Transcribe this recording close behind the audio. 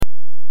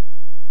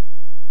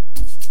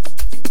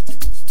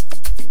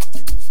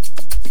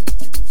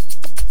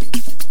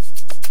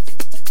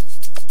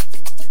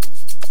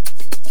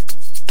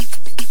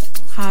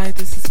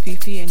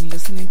Fifi and you're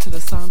listening to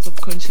the Sounds of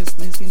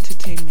Consciousness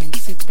Entertainment.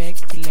 Sit back,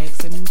 relax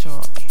and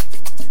enjoy.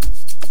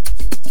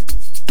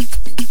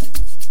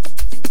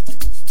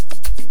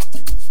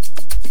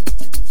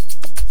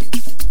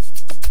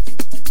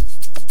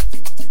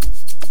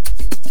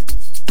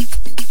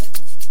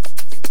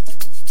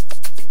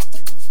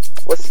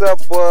 What's up,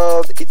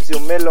 world? It's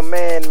your mellow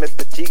man,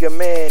 Mr. Tiger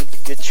Man.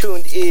 You're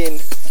tuned in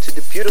to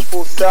the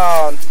beautiful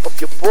sound of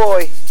your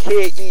boy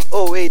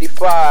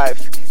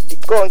KEO85, the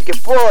Conky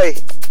Boy.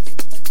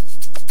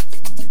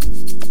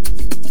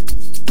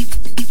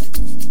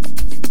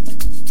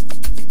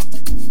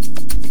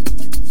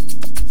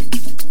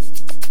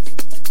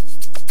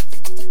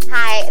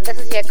 Hi, this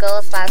is your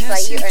girl Sasa.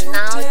 You are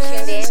now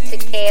tuned in to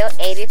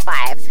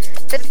KEO85.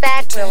 Sit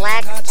back,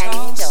 relax, and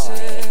enjoy.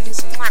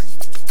 Mwah.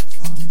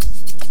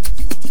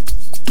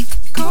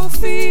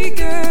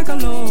 Kawufike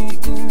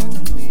kaloku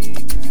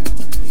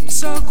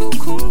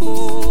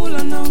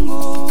sakukhumbula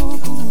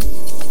nangoku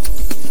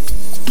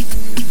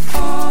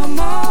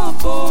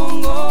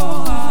amabhongo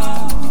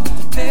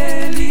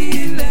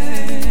aphelile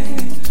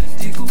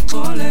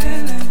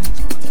ndikuxolele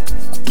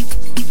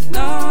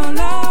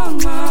nala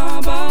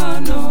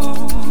ngxabano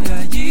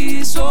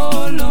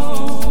yayisolo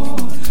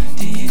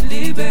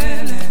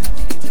ndiyilibele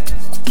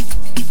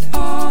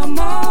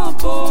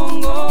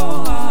amabhongo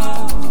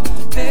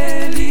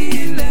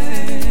aphelile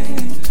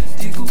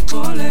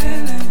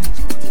ndikuxolele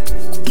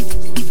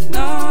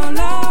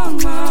nala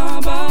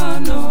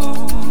ngxabano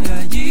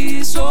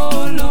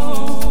yayisolo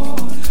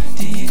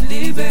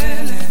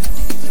ndiyilibele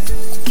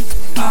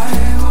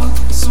ayebo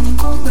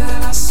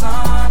sumkhumbela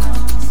sana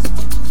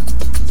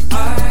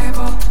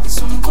ayebo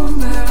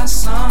sumkhumbela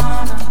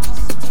sana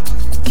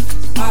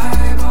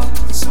ayebo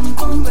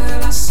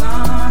sumkhumbela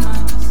sana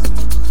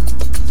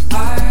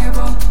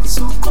ayebo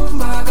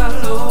sukumba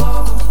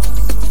kaloku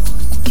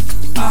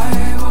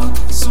ayebo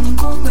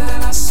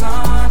sumkhumbela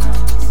sana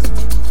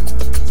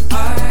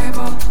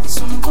ayebo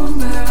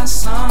sumkhumbela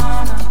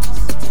sana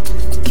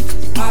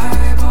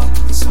ayebo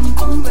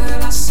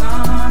sumkhumbela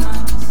sana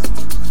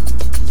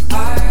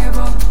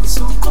ayebo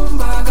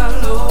sukumba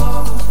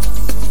kaloku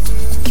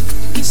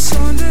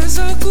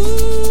isondeza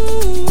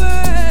kuwe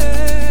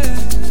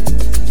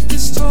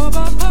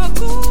isithoba pha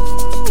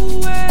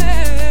kuwe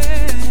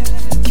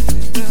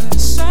the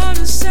sun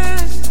is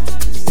set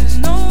there's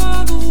no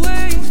other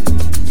way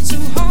to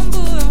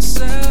humble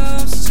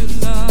ourselves to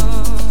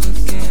love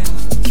again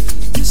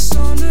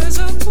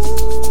isondeza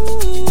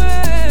kuwe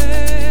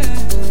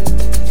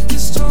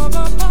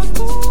isithoba pha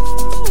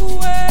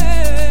kuwe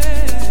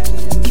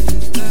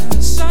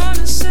the sun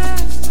is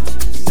set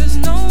there's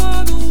no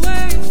other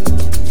way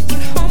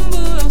but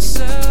humble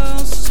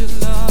ourselves to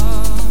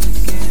love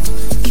again,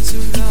 to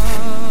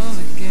love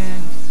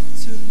again,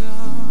 to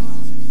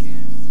love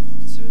again,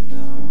 to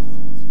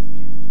love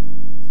again.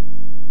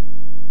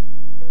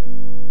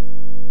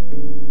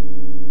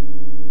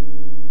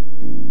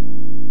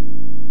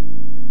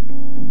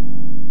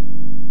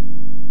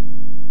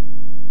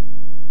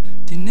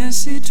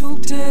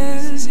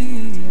 Ndinesithukuthezi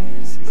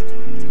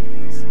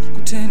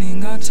kutheni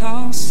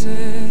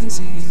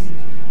ngathawusezi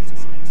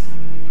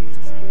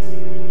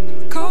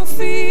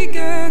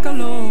Kawufike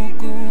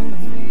kaloku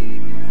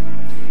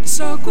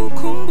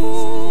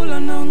sakukhumbula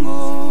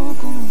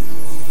nangoku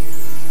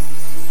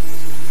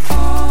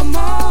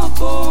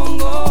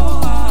amabhongo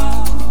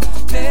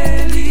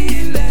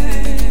aphelile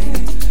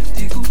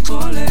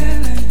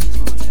ndikuxolele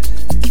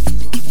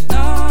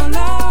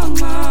nala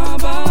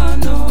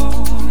ngxabano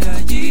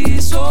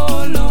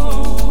yayisolo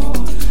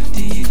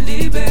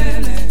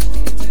ndiyilibele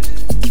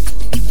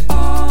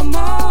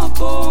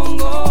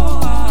amabhongo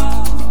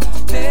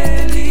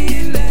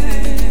aphelile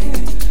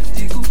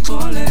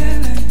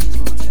ndikuxolele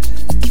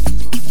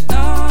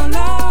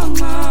nala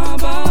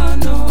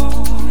ngxabano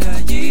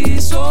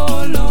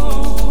yayisolo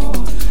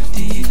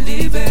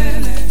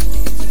ndiyilibele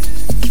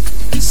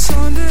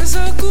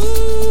isondeza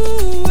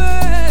kuwe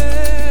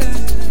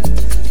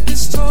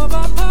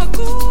isithoba pha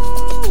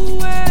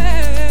kuwe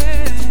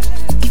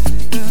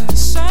the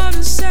sun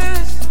is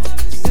set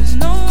there's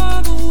no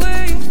other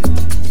way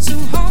to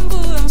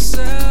humble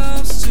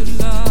ourselves to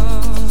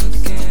love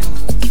again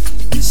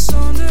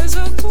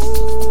isondeza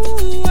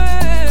kuwe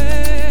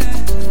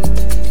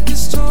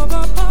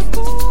isithoba pha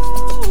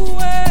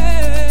kuwe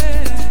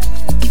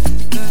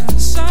the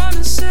sun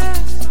is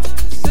set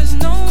there's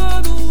no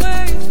other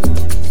way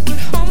but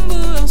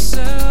humble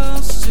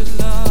ourselves to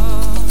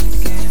love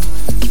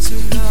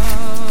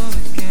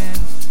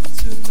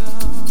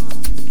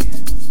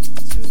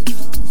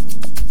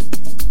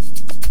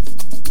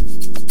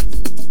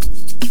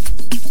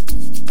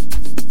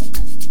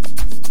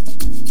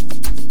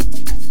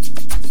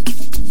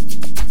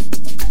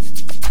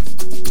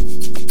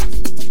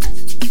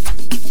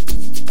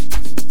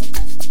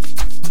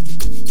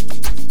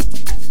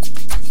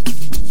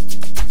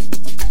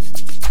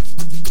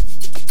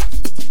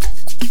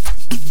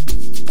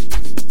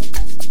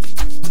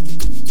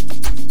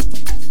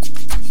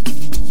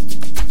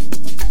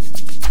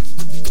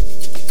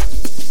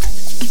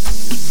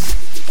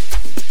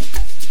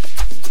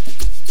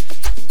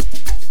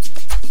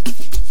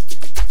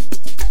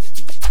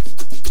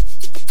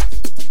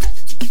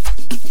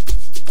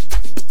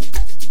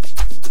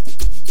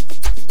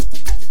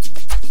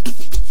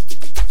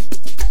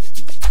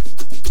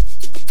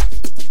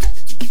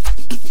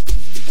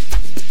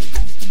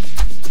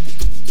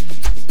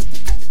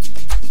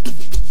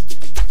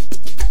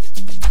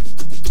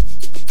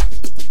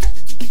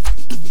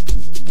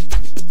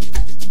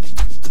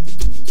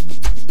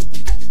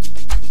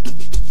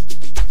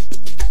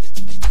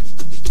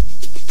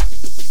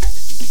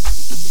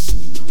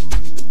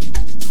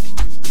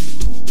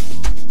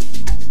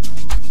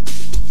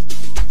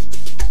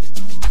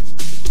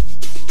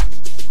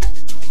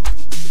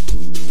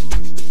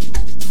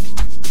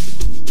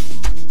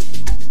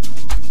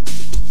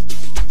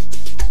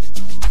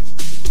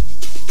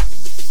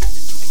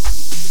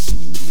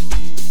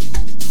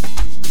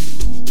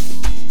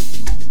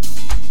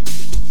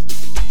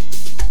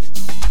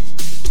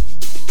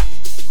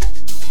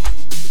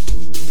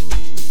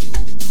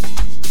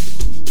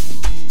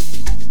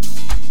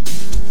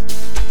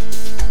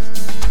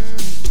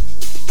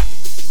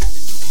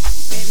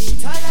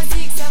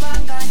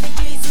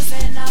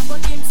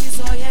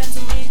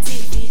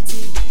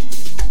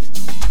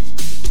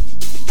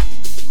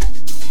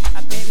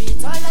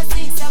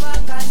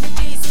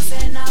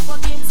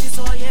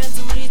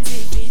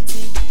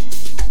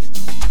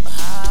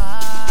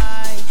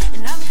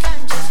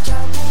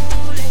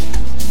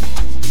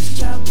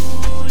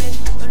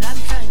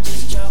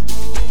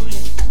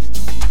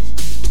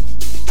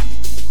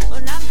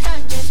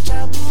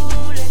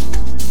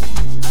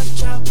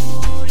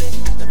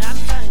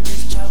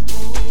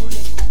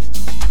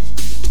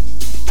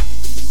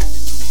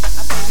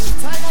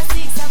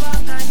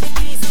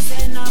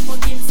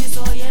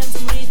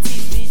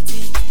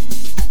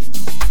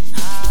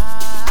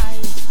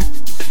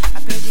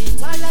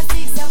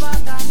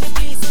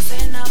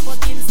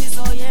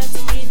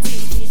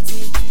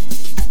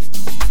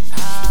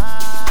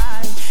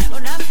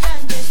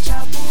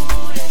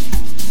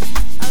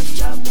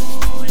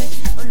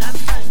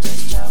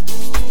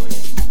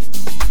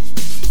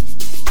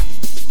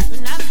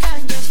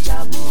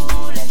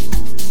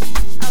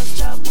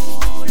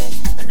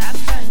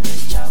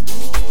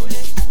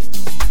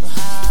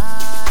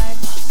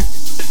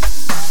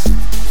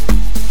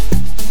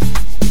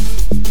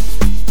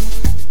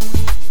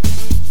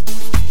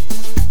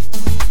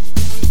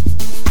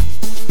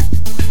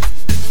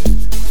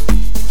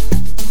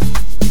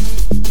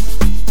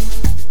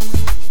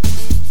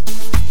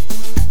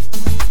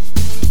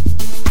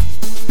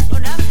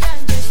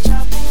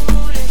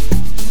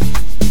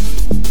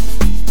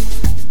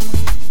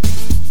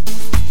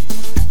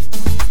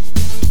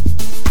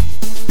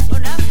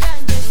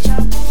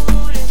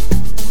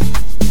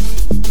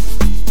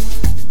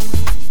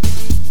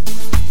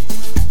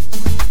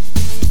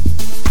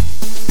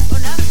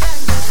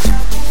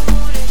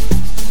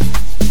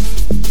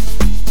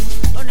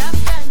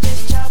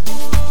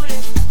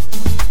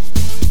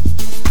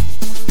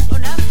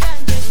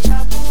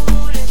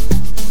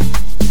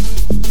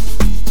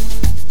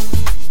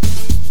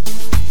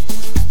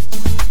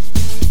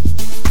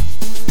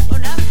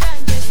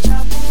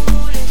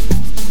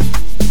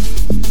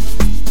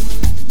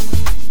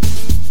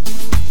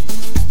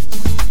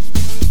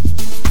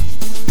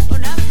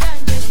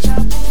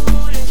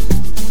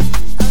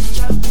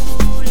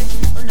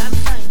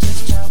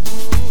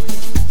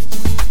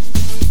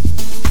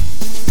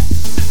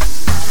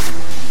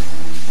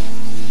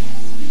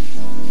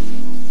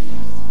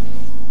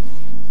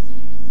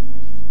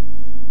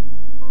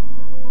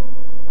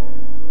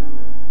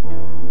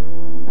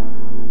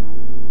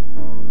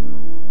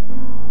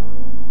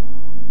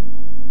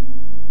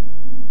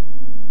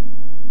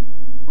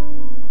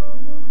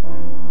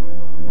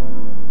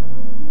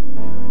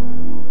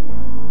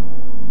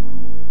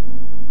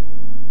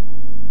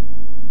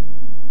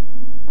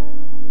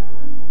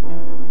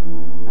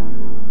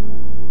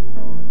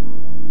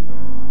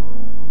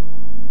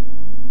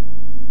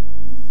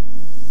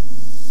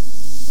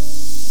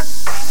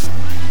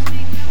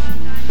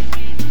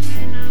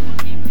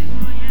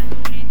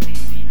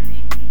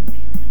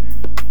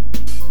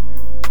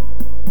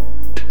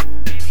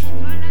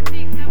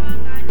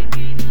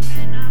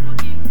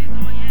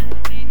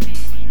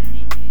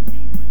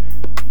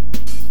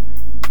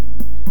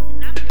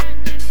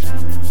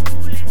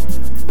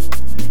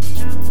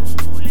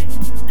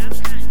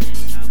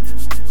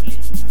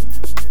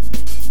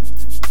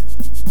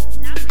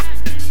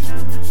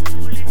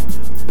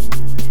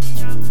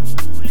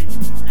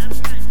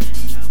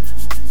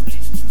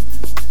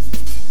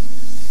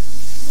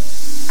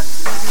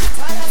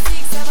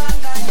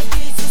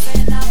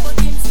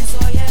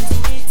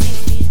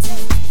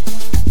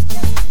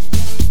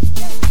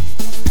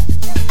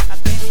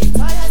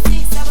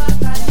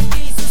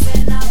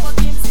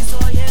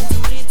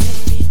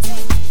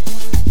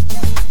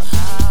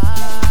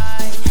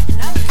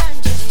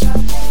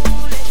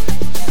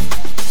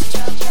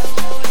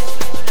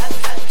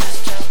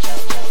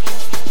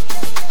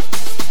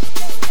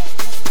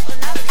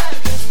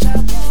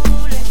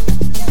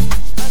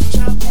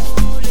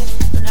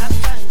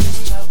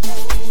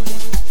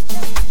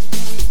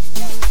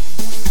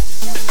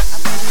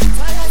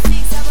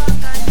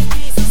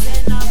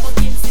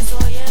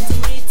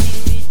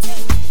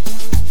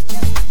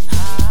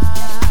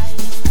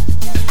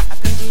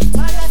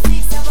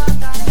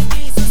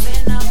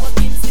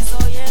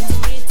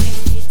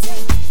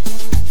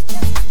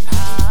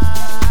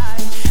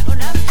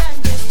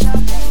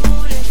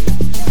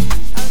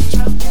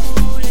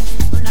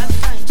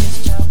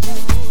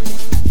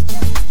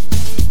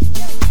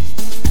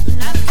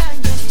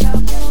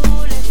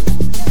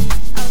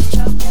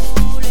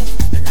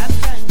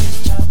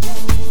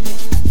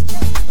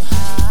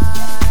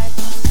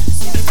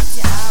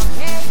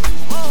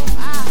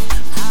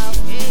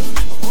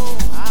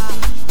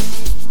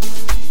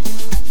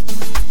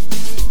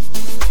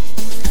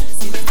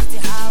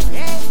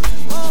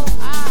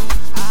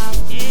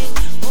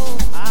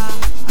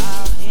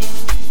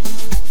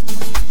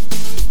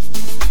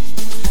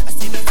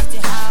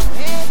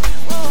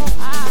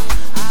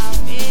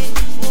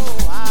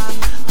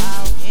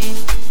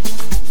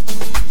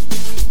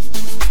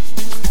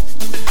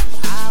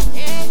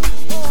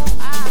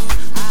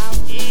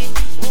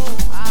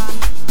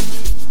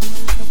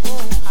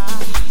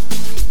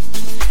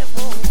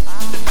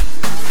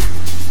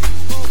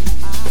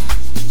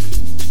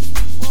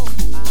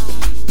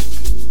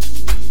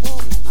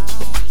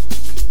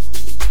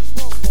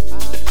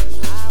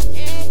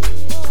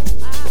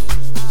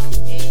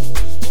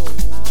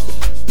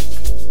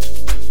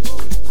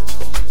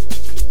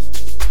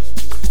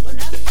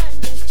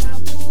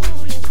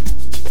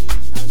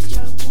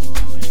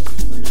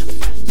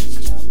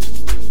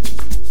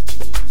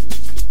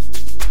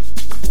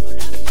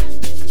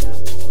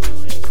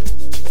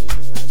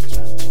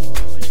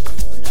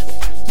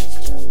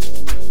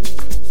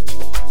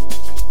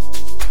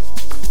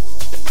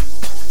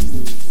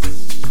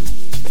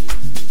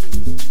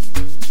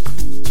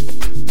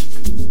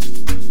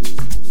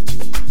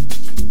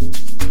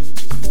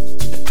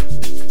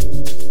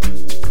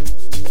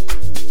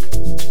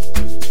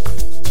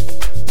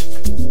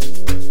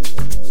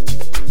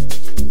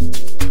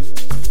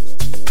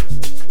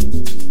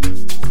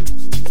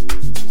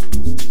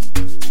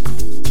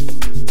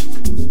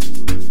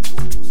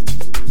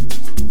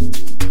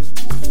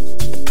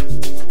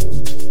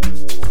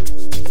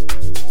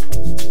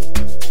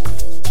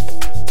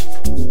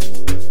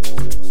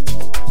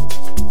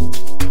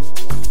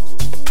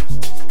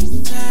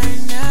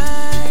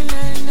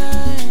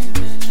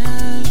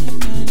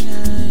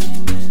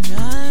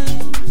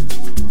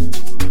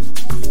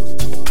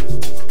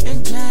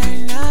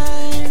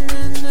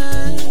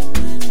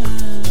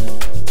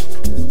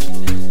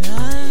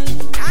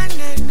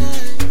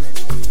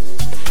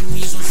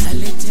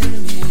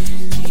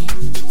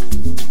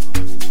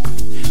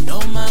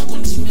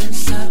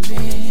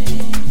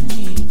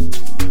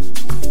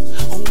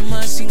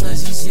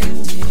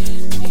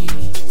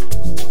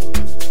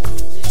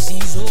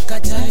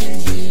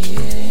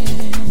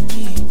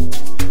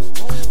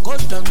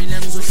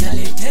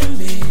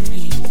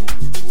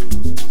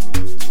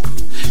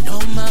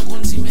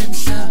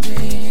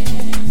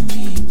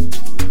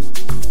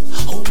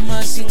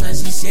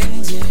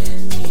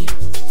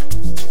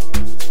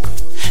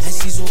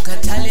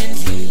sizokhathala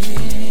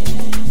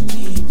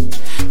endleleni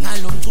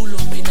ngalomculo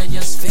mina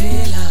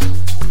nyasivela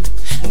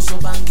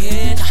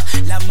ngizobangena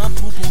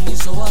lamaphupho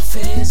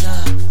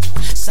ngizowafeza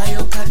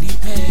sayokhanda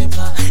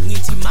iphepha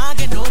ngithi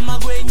make noma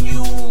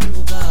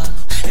kwenyuka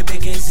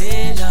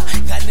ebekezela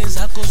ngane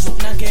zakho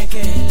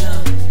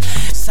zokunakekela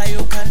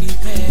sayokhanda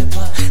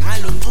iphepha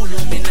ngalomculo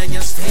mina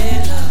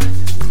nyasivela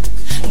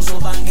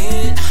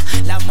ngizobangena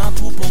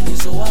lamaphupho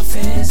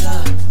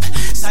ngizowafeza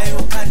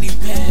sayokhanda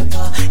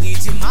iphepha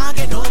ngithi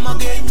make noma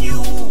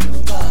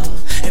kwenyuka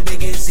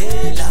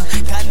ebekezela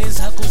ngane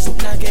zakho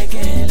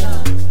zokunakekela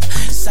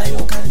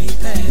sayokhanda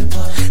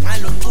iphepha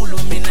ngalomculo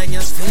mina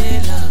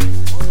nyasivela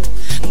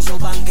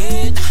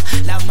ngizobangena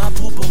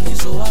lamaphupho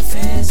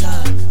ngizowafeza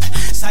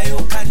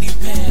sayokhanda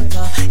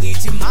iphepha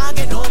ngithi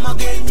make noma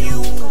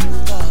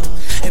kwenyuka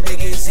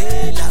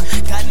ebekezela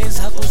ngane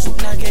zakho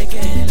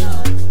zokunakekela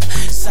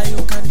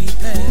sayokhanda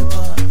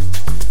iphepha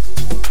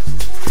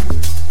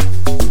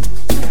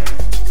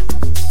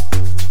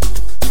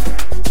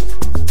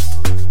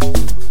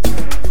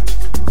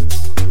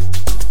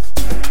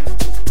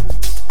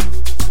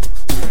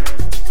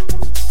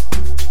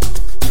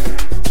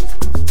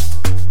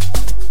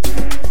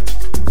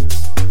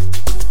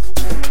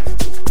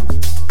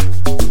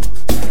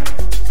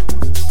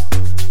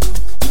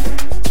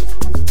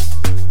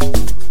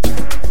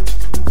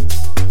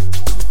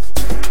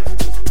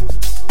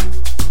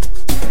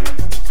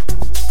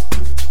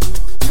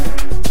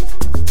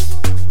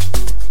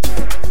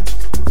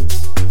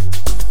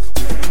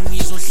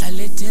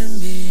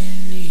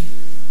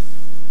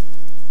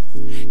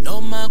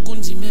noma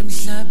kunzima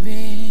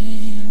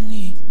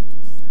emhlabeni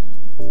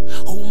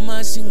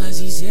uma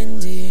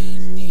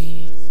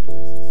singazizendeni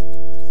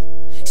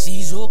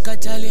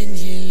sizokhathala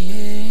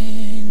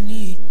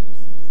endleleni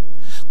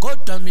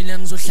kodwa mina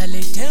ngizohlala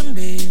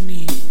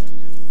ethembeni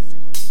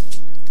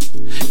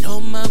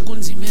noma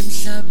kunzima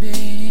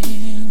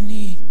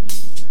emhlabeni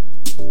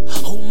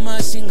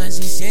uma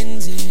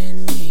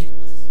singazizendeni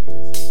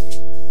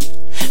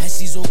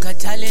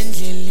sizokhathala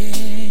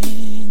endleleni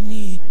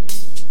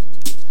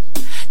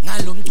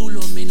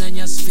ngalomculo mina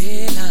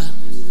nyasivela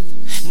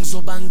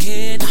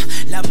ngizobangena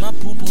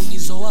lamaphupho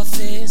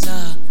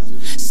ngizowafeza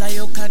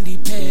sayokhanda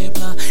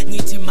iphepha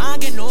ngithi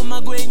make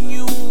noma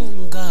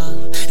kwenyuka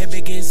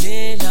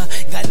ebekezela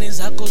ngane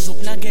zakho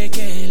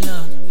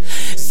zokunakekela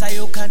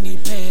sayokhanda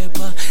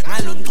iphepha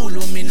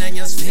ngalomculo mina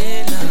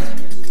nyasivela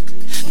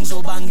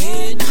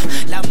ngizobangena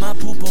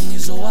lamaphupho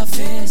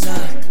ngizowafeza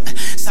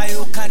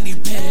sayokhanda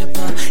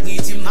iphepha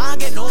ngithi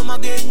make noma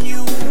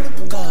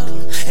kwenyuka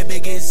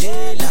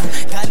ebekezela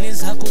ngane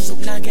zakho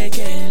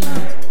zokunakekela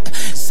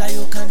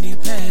sayokhanda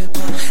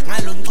iphepha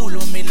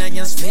ngalomculo mina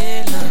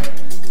nyasivela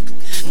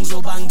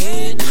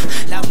ngizobangena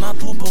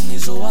lamaphupho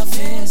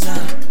ngizowafeza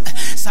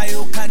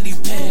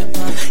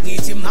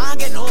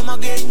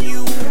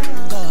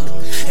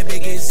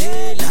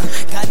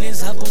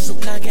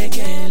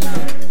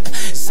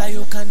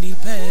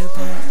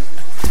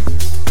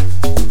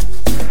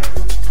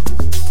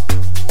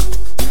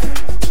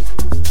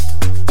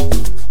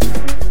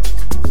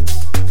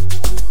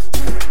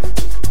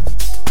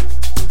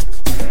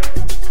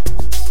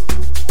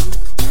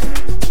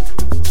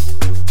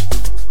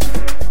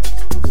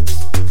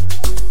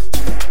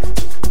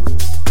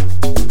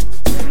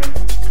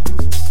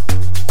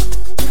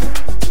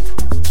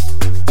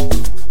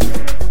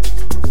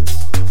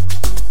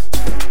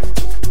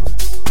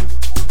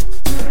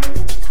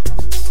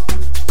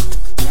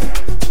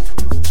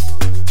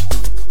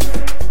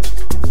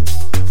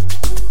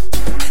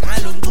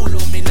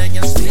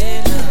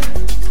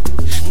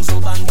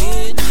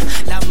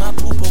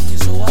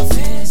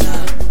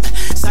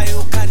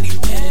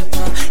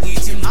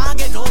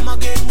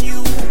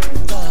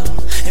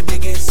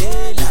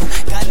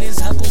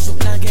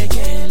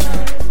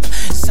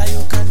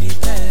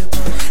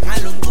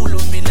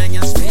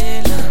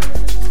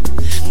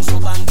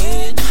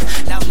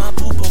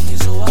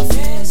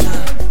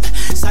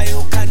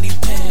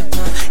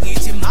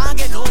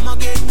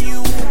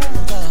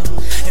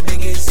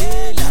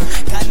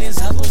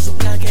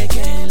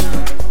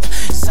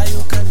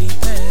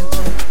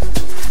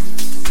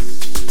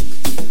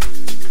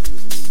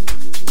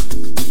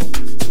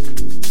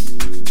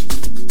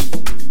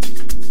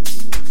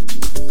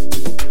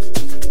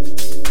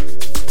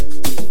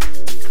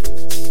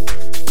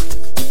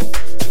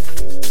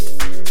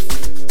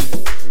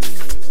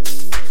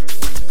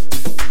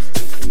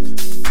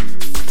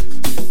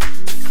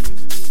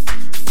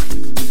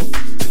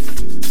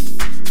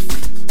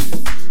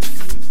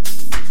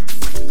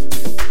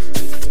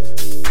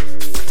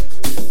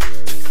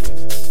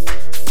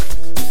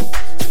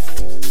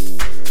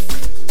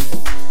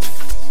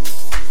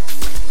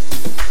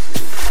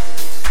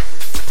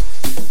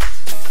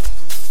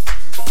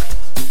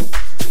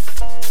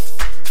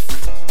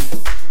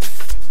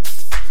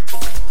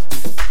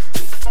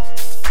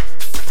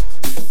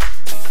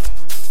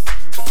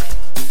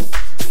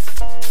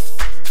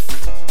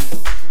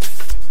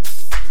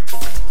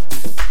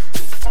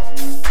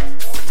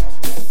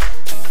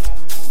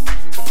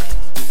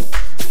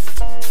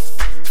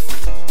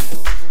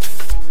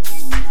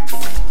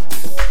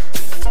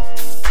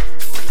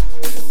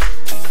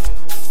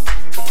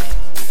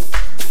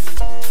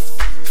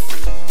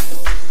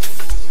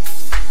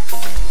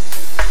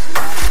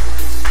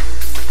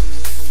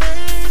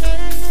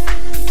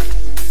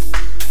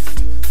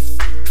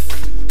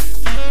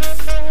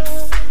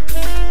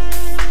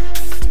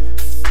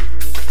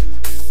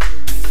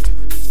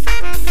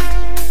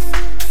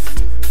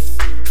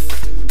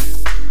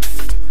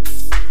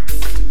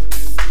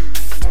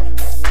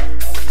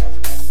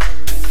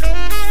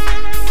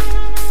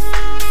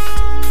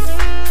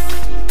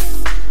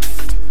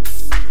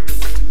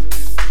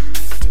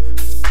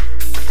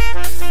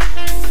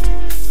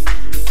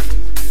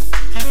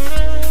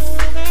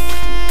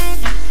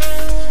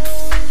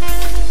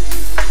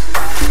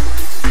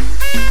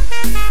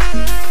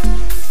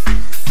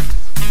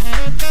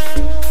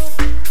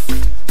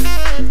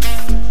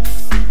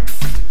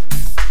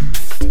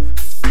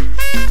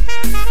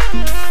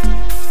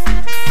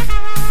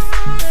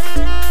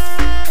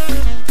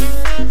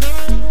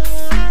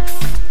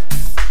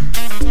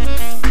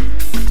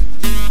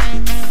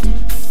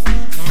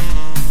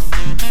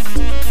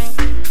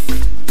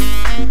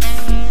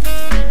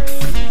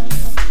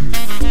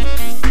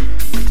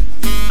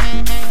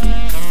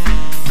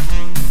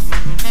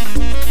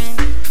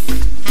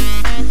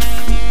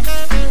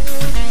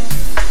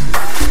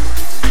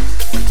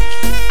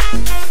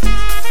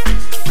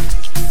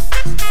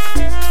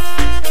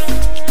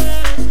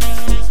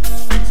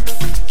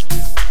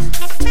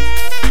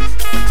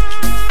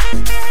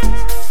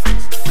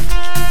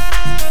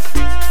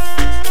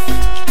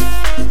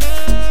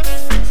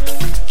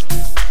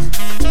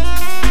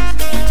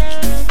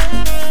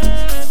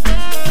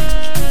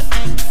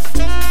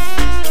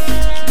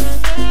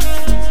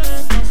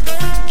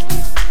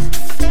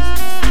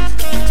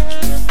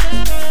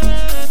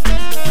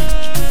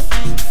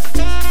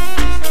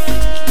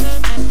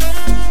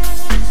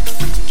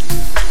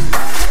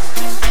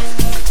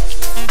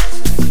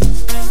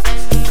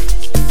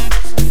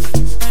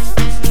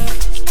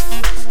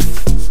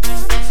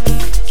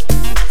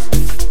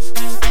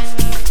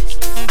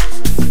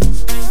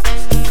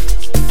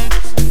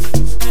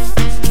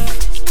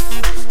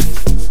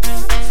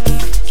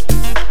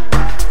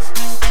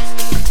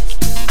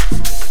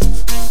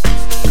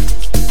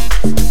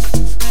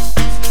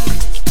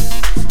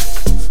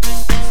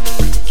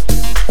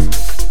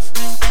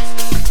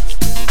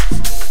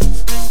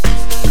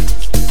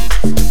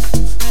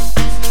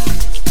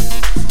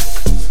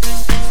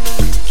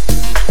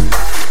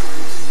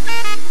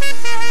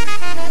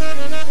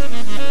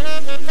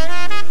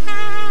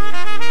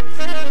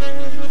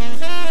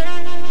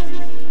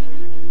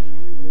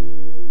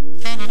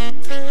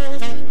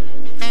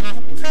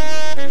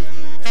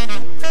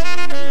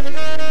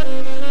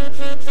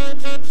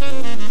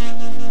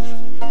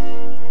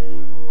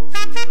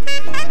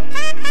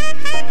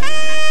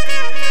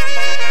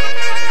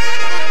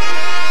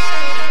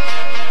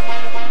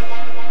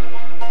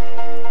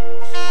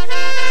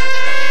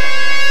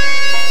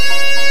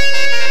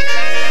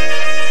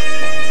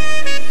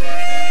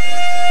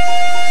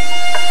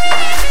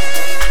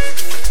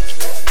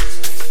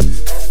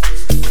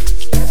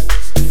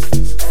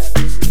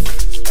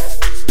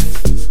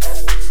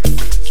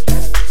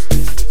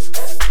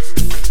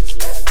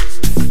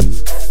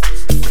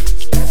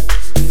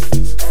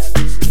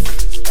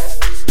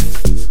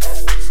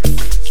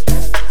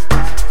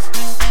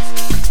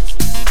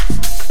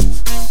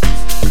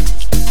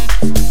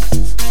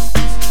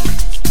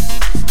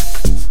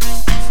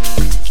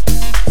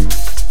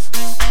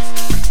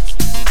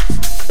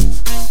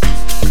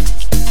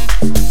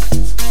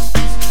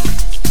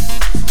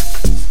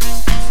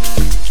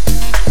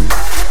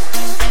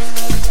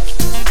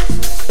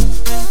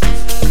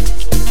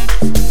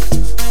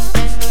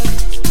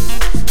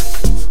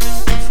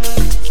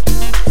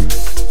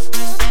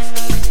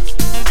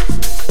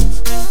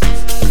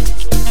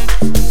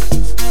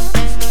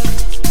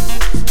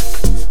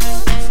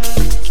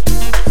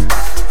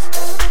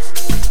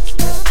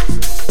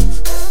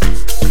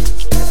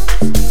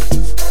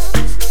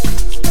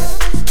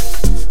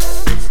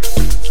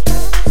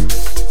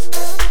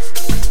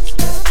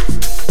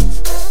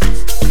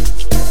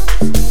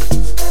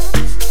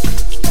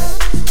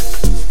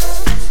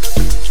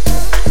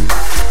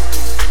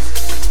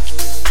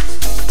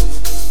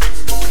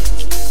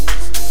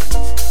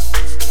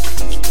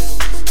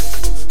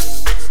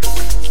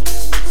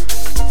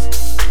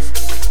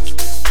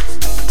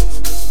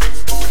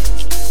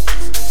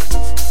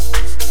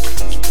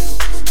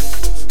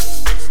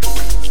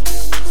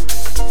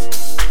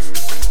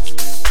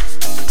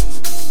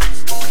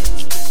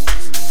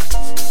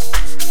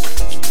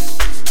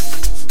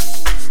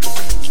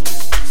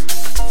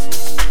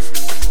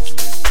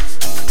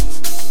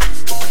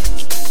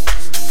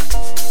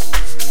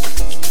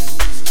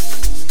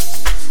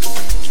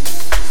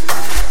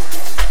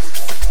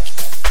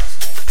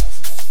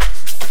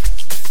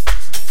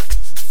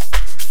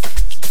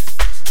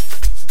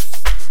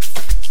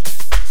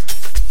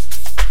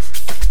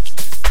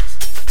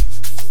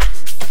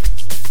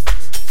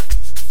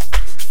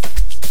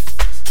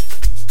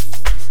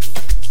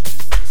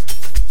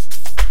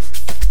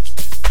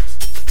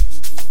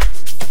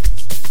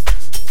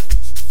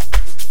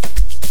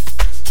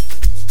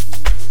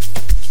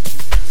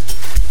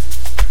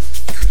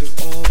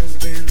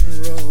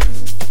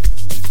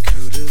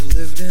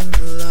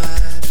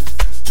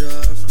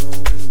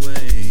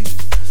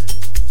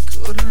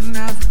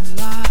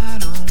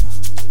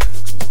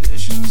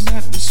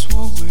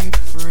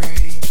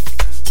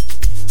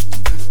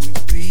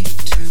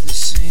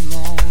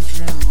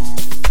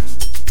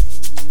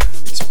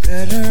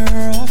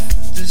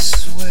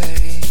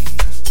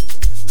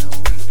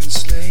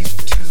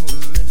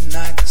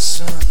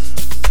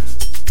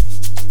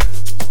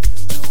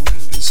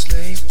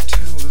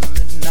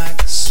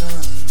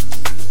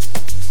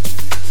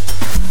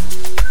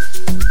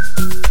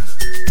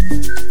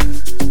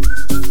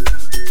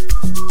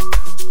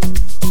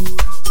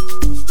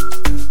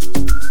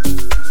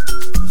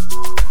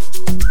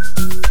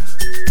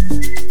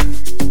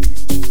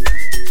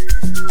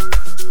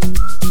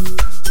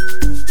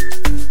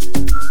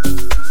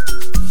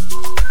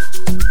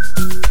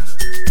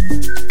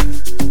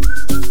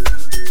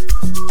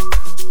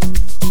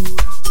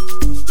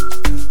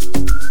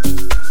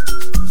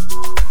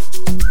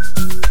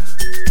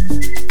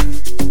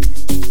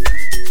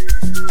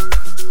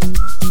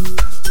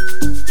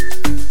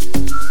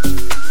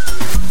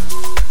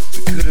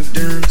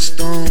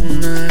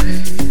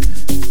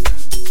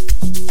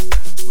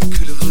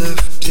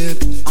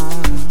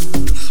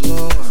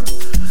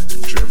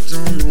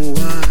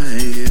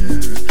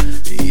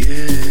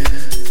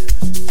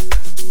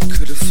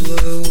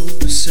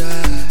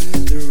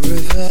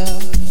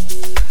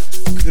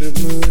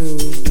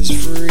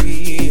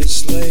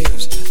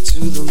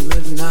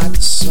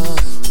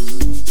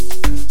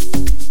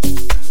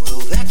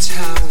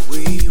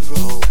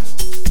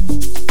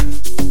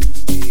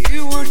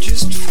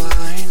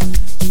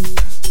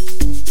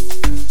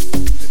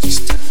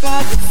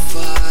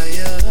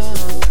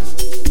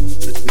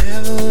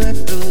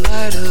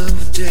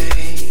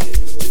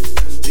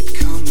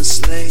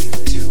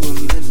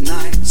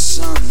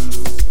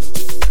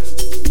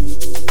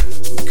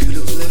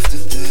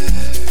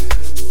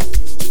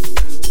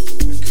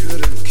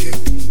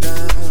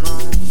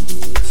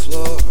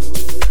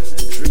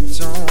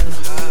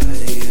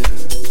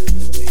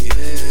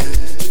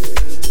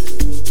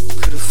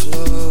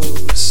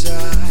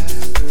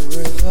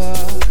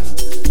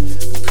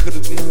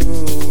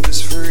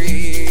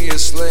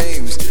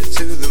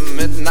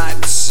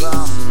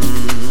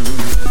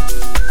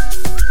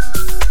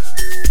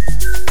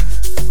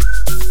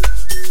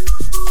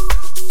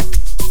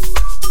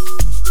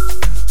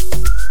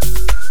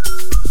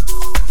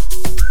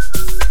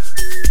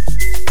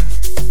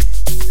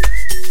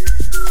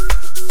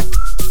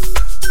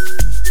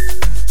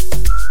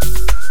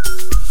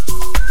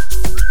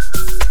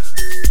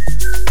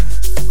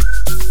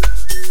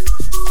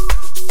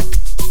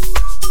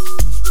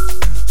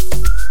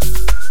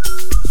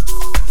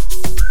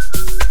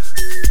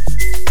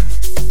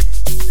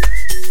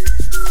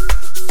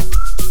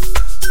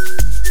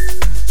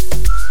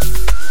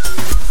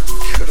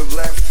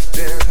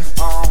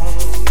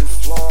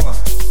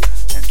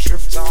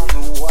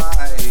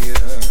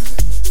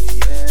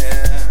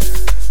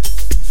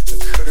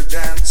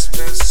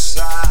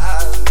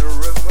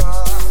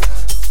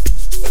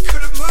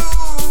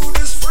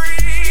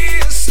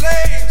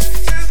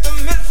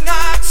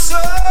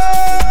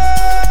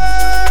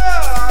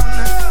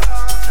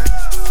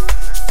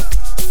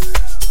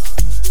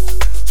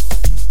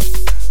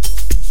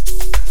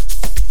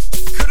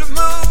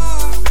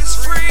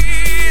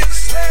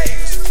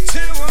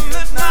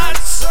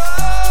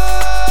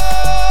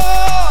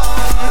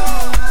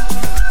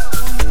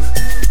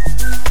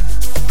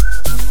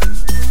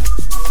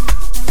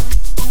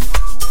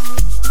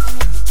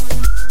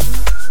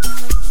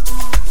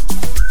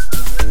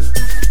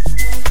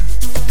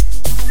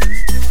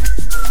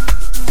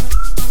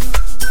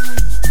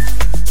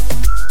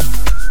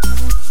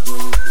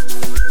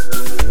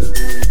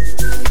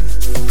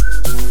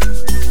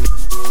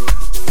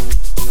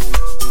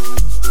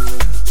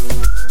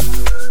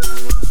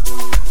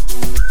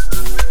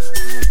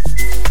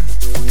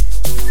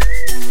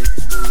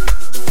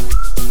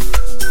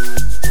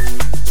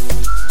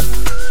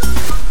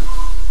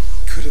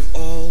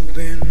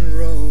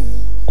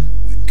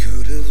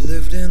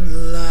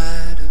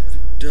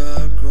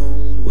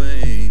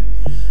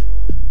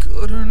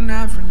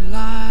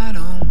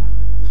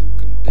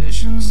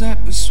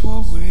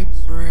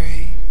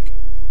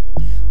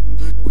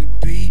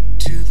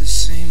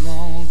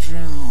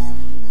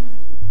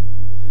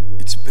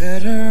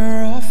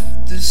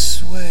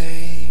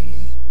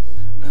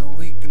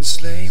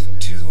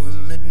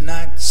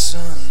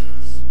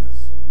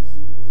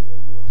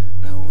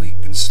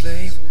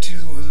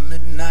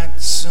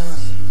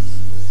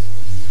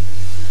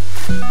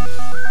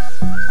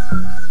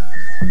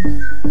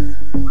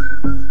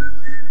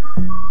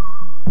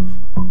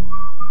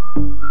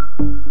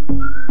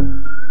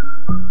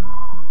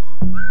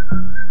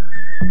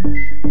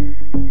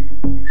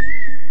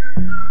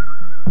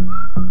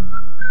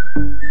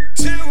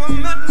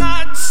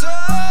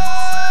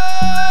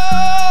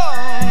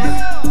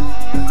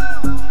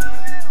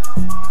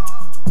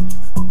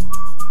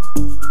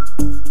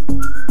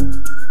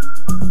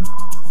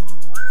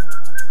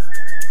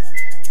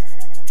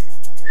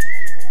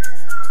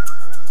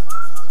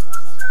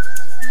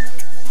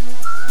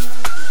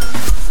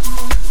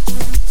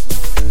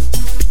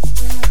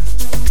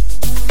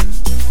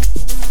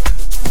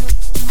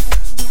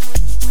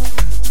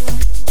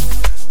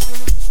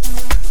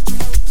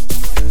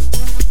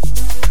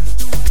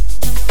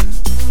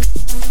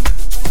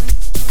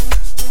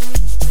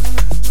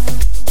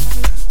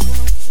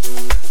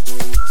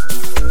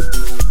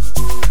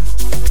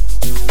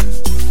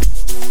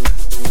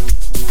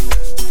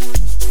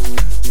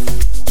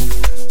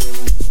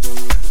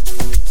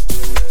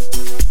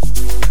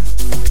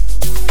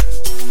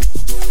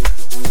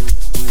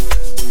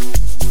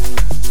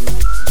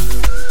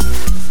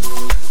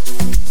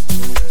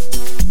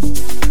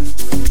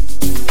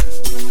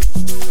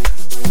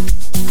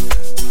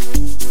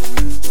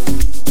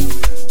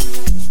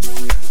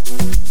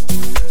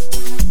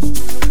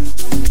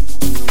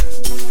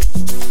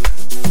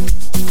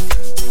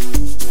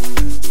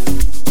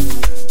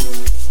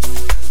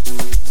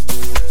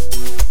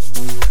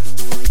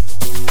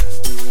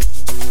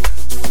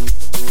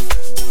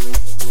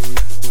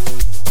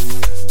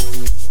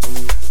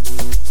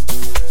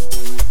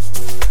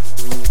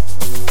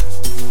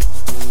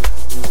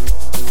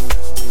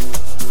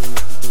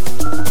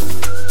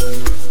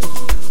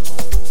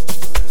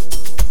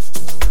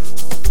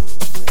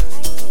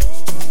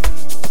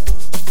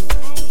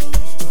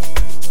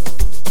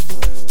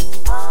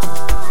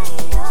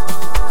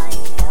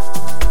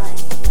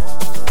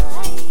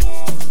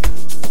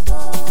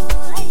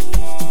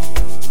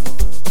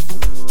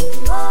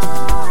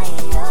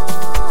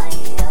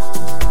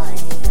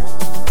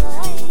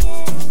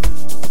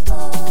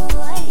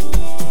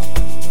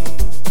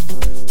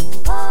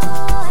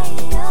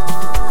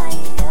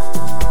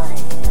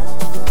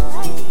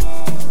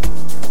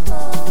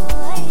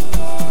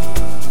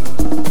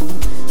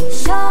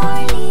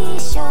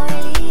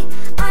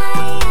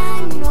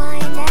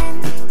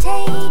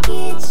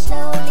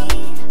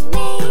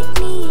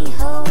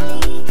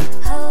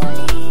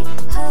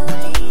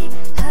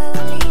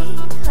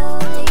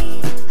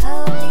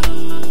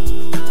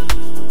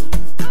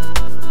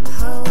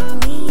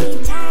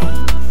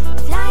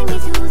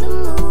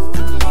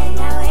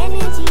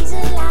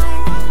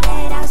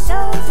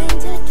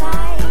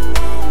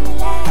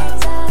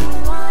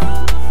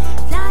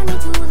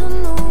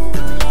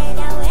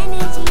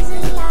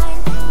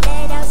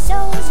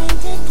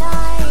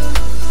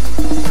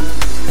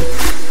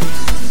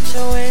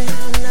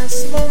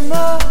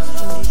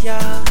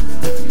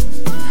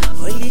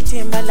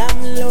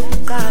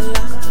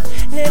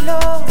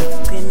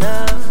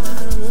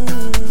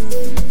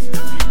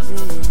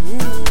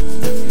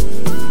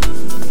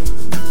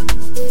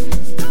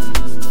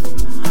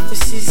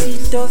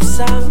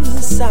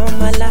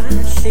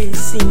samalahle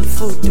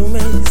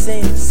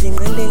sinfudumeze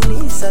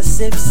sinqelenisa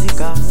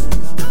sepsika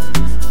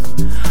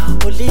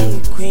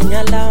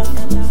ulikhwinya lam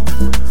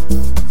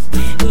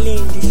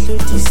lindi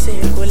hlutise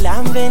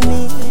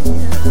kulambeni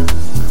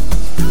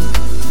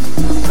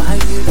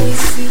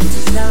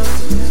wayulisweet lam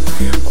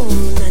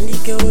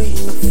umnandike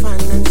wenu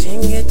fana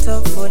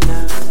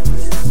njengetofola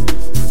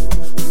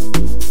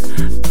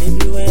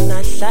baby wena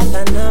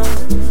hlala nam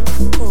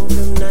ube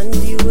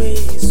mnandiwe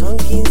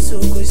zonke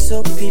insuku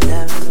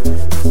sokuphila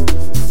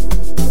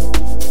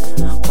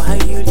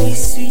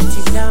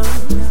wayulisweet lam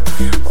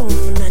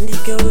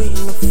umnandike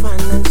wenu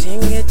fana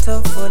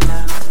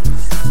njengetofola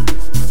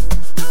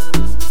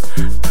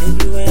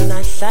baby wena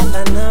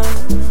hlala nam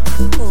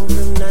ube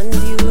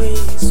mnandiwe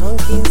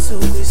zonke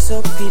insuku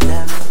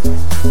sokuphila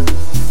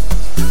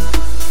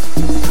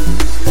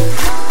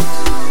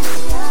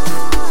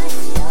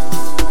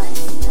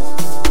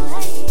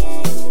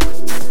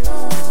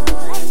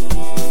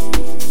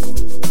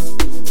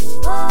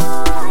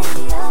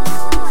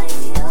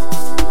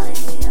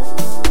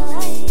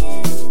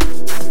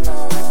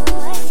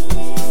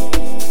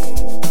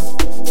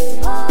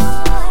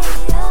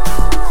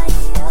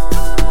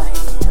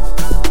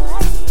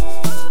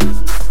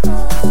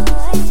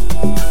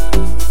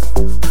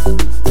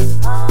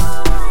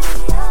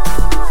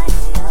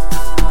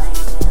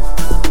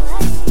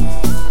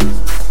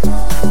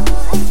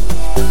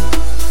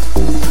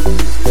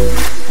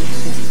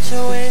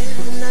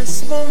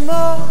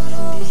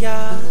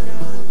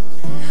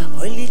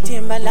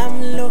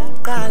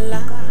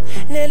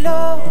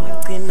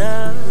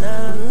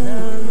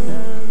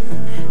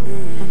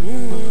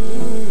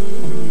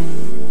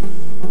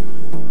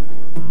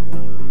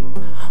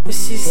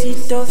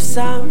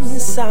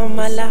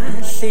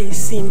samalahle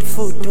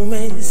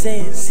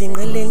sinfudumeze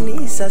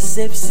sinqelenisa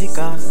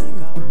sepsika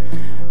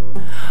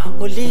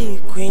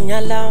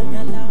ulikhwinya lam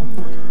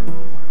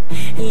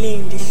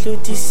lindi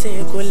hlutise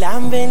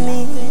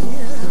kulambeni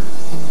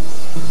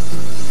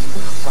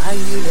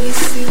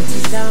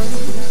wayulisweet lam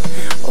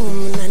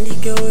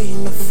umnandike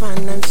wenu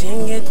fana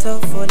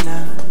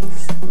njengetofola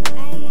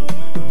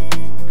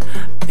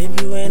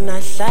baby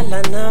wena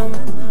hlala nam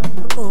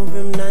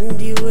ube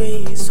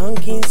mnandiwe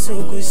zonke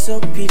insuku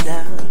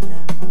sokuphila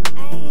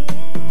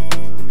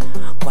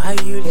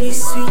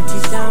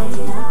wayulisweet lam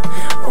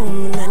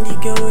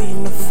umnandike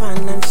wenu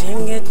fana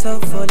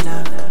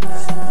njengetofola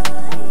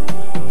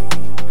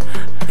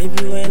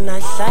baby wena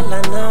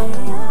hlala nam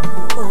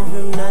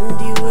ube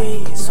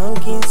mnandiwe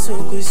zonke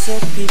insuku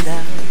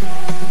sokuphila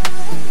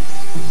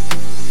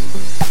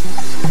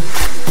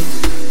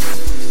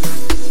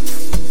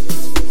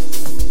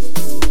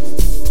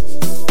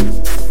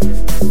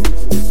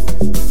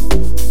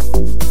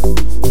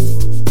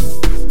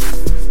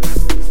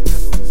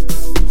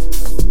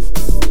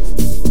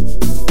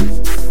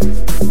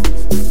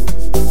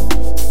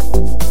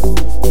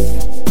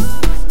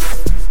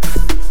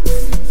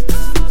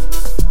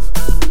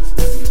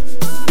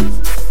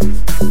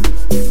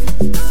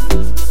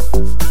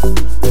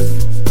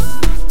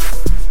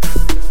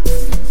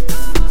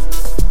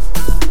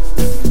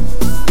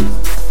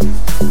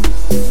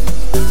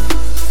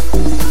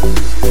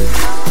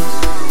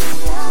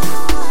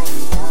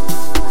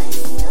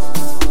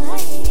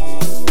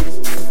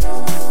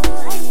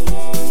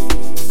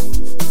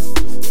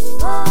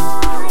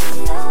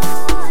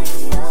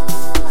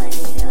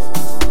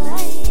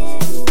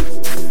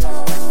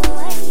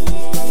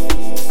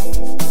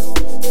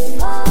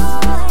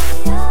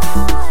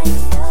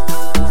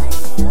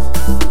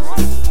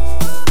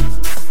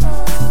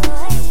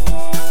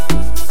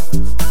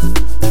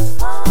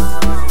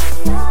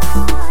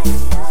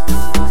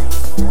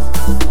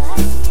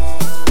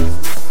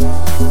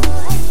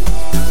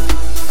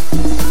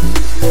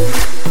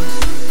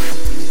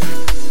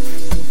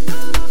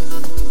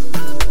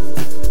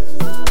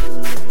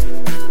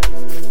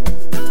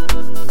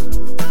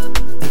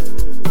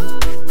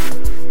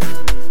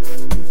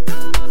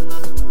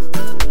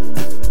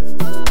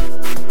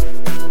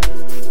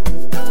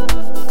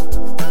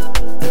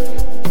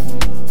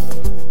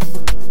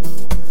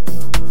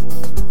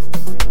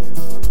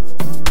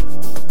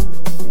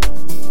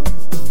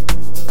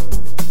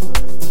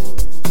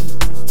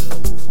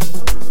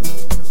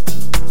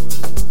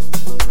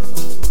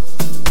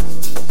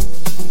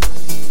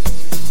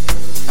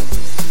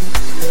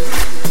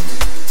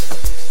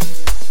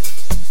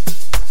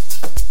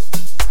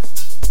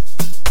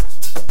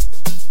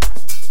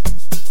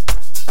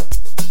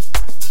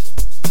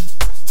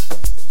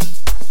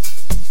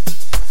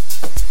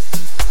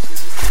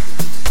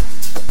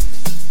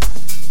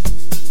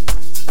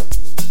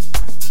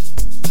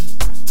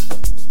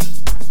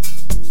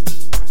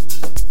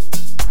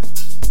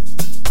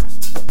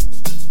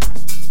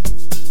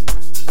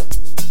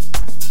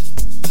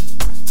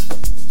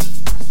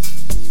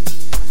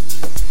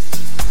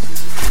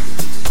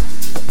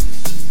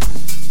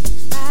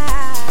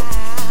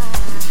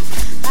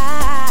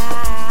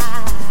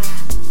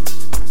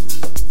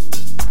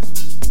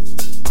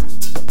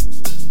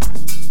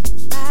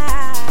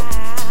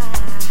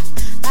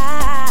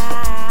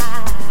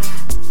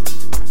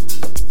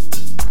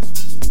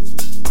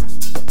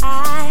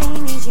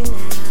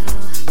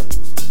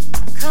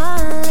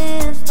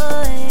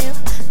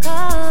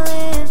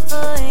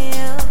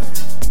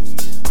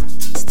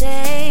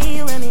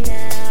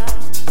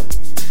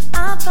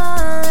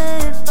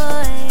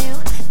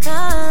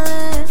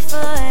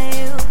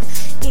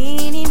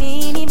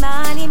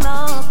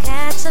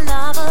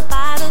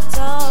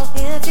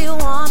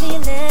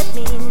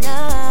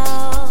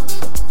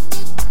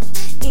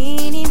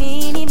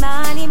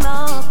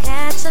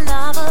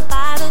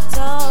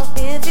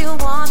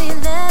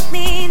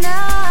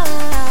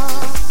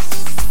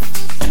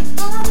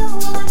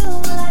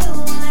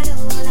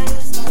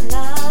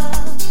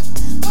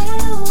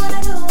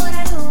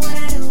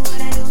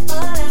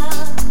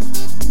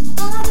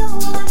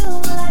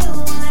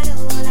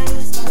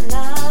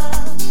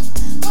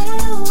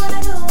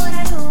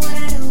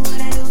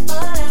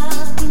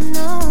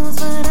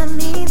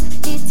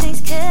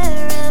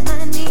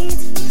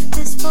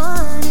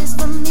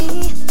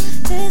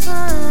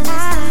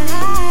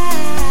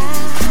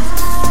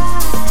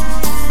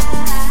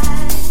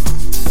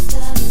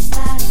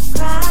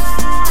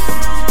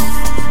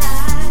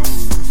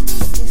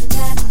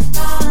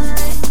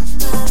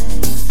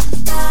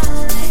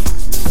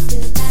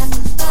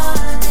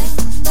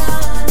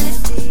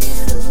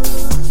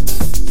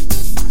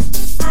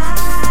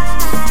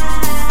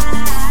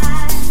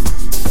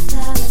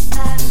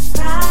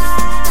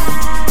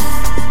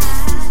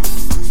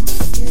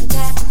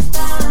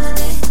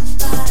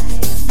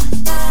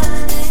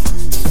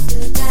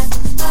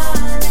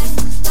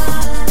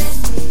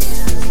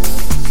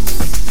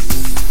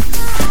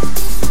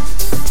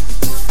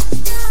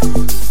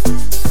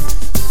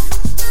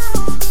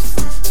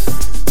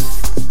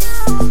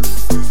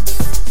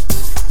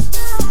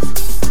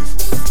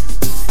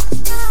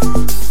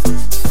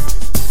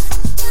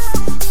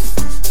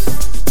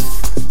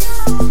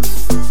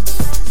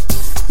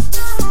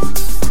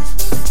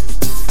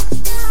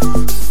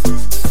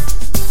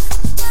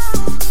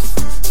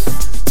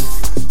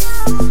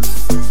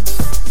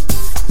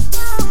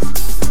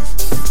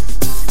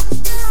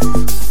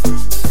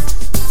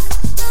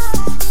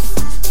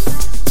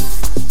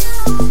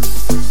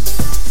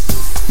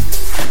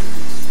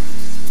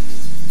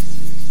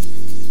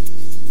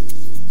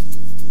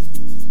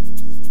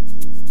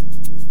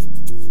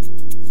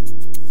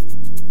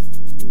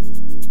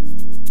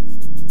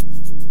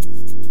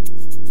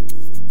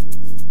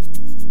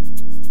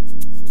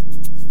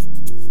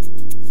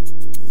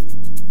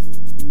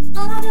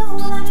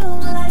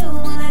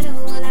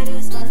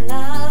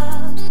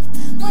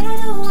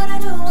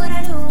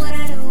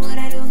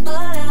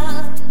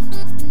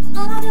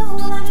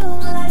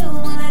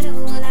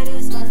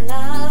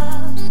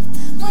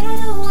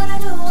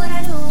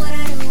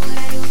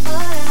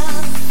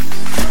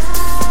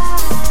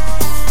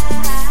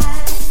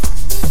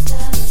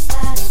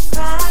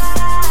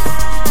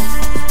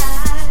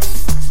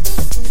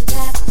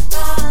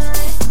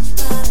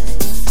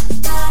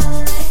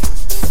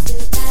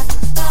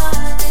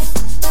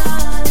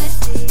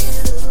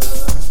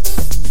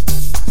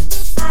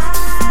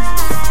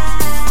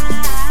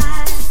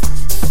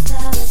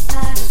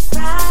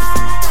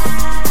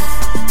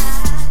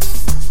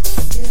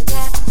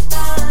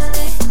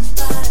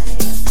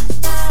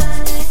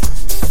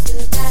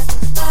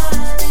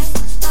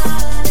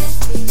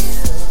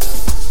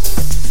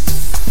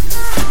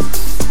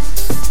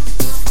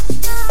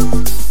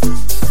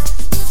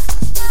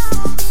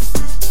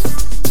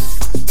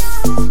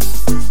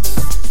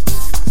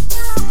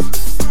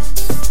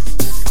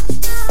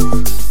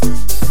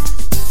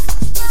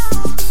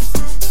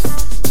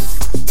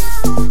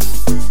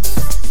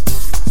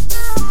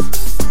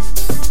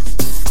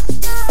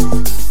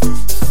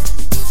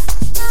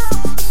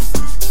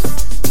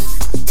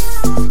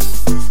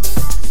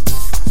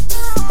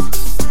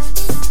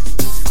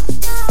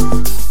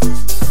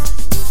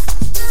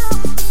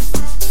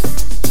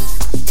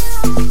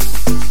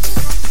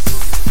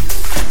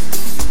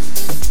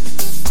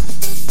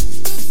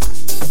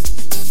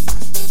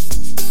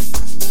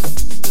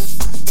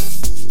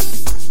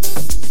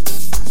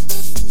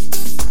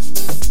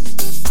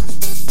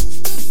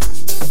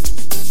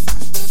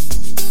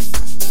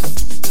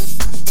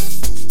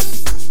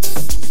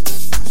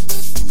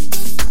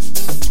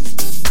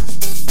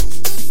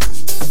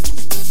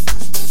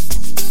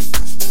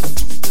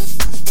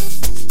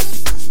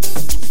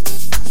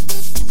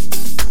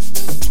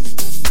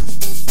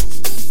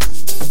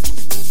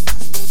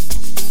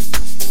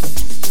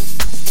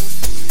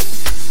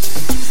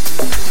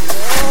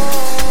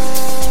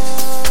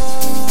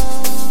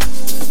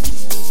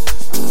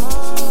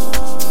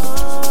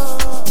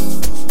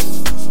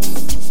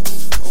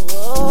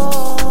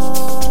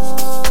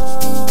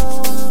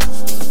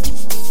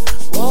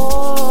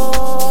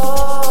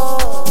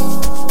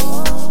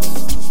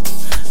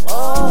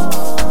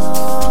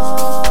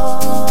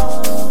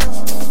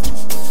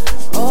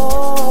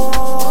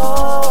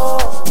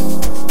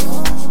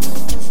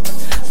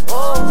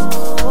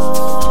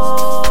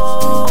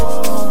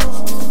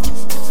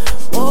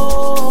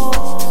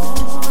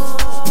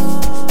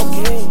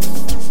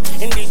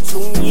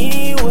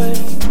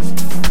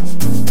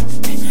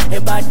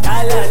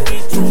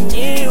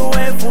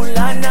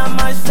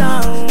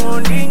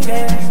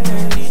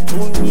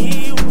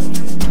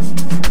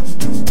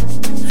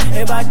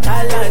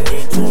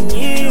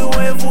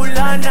litunyiwe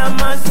vulana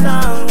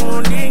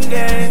masango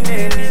lingene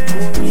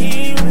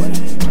litunyiwe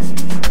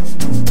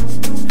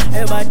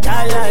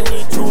ebadala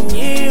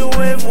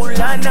litunyiwe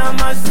vulana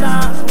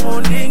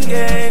masango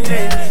lingene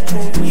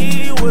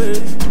litunyiwe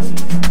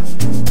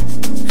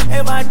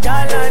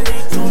ebadala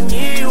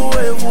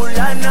litunyiwe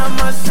vulana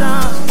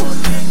masango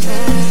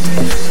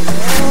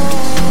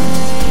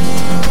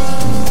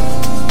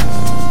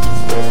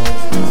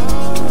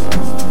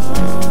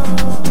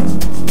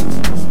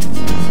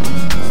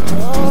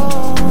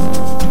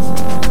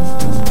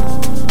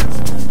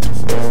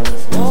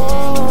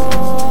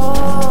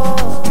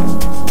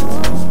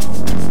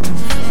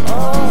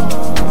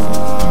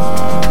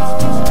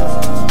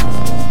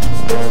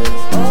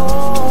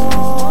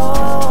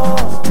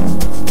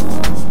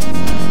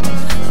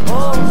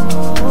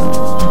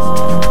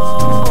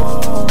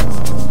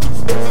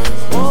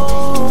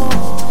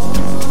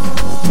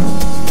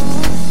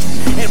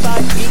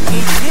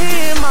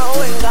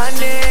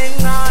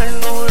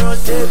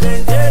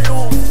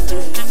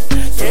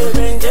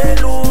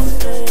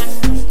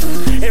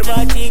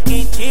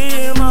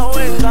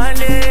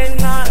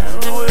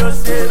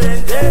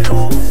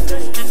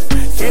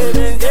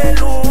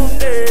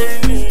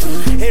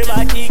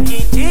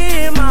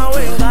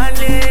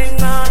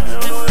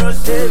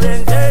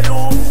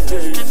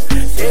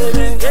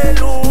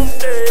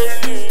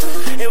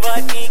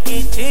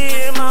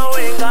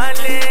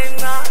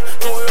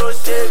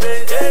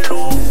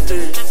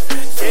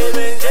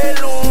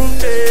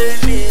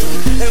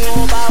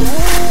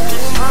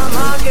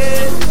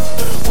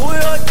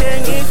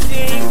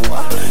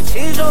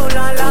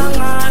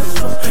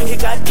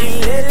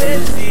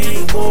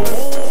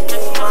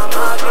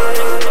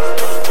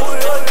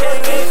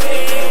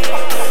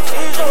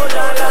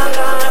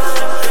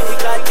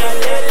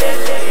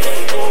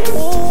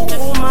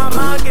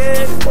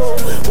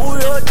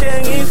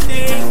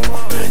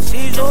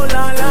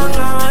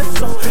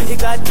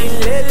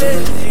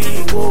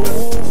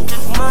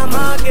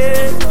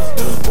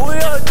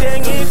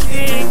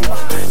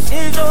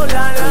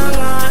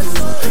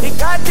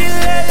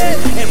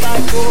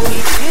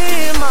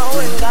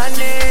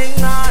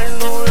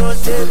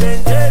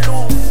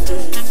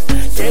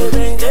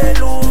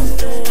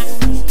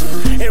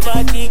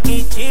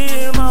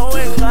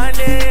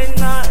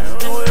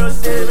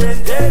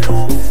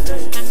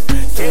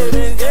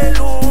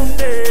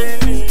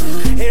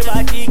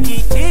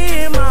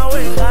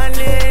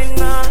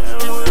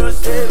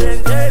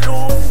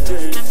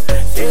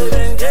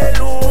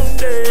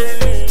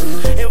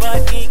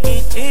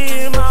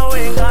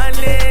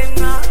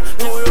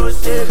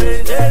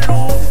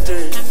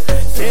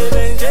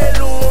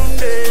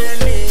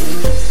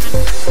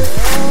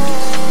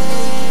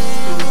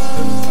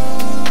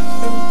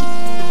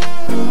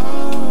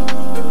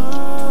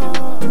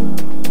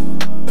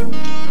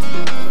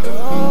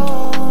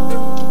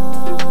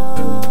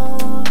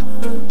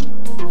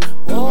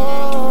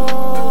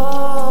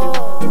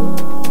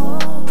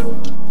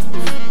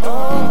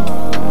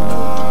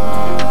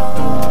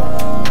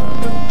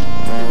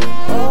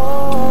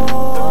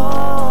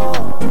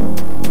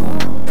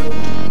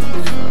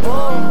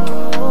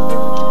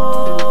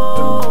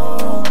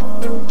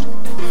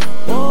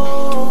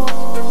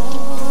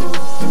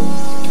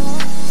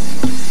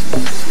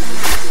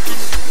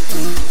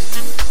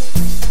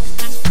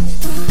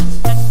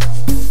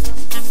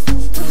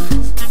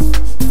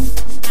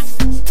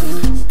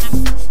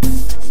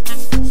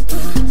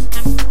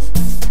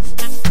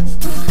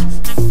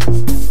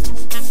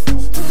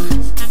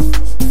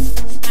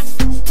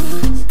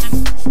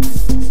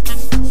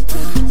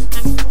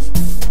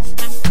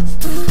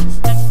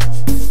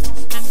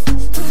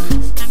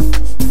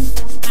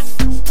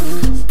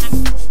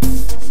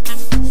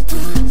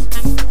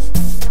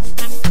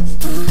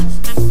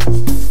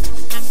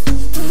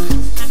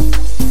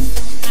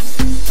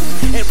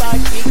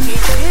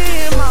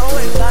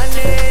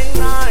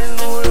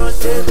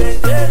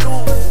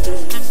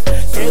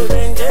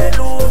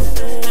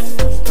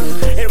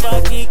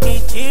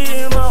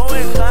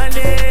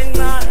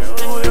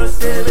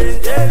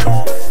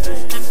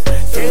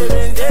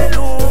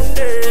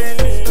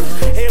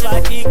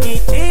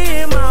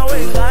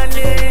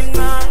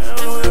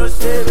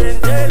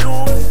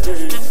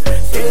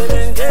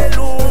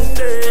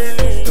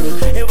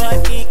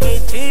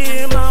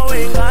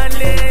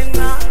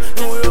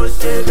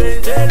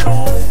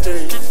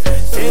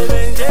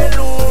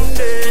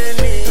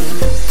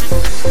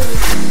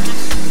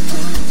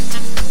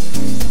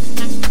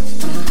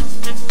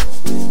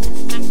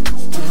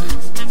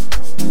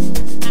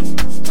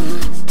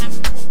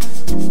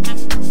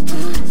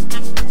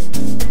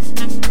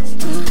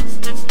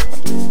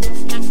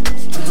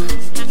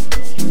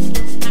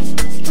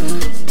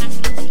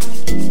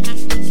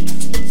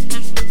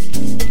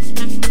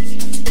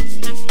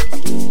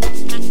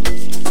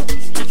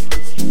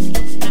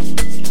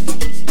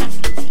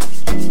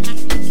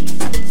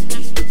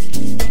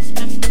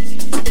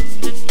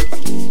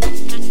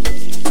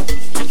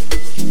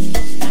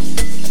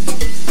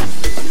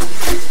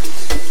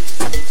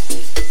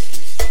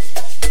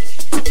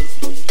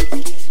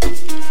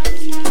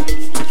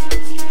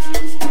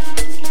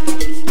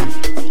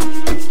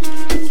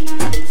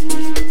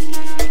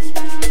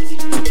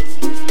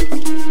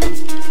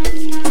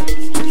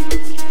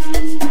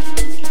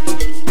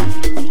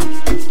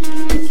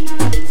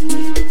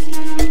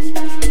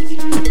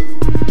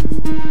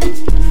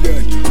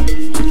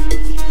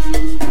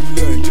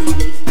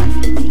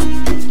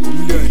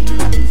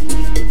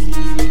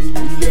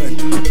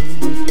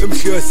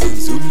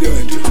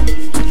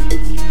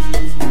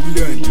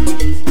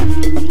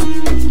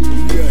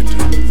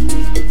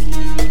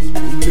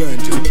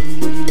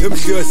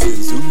Namhla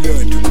senza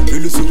umlando,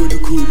 lolu suku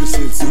olukhulu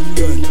senza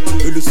umlando,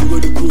 lolu suku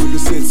olukhulu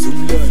senza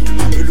umlando,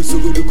 lolu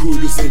suku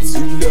olukhulu senza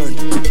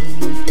umlando.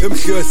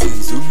 Namhla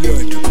senza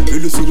umlando,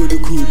 lolu suku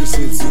olukhulu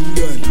senza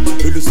umlando,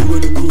 lolu suku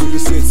olukhulu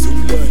senza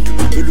umlando,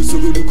 lolu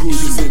suku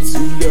olukhulu senza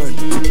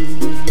umlando.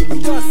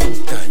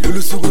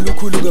 Lolu suku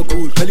olukhulu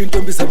kakhulu, khali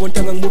intombi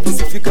sabontanga ngimuphi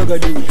sifika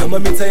kalula.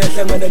 Amamitha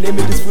ayahlangana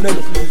nemini sifuna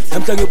lokhu.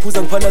 Namhla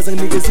ngiyephuza ngiphalaza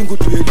nginikeza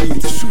ingudu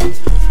yelithi.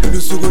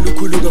 Lolu suku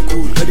olukhulu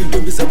kakhulu, khali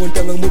intombi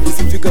sabontanga ngimuphi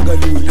sifika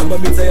kalula.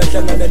 Amamitha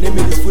ayahlangana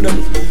nemini sifuna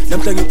lokhu.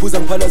 Namhla ngiyephuza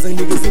ngiphalaza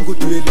nginikeza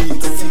ingudu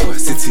yelithi.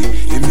 Sithi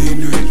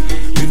iminwe,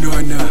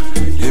 minwana,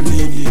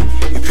 lemini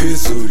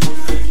iphezulu.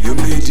 Your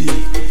midi,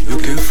 your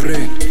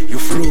girlfriend, your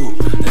fro,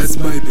 that's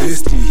my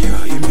bestie.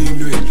 Yeah,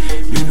 iminwe,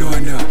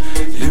 minwana,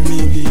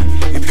 lemini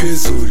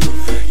iphezulu.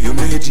 Your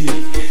midi,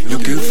 your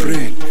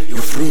girlfriend,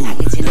 your fro,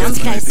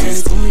 that's my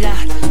bestie.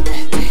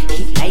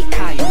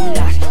 Hilayikhaya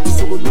umlahla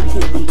usuku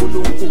olukhulu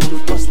uNkulunkulu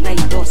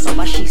tosinayidosa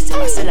abashise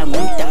basela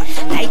ngomdala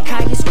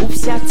layikhaya isigubhu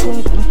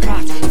siyathunga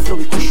umkhathi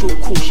iflow ikhusha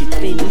ukhushi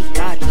itreni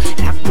igadi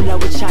lakubula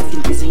wechati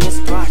imbizi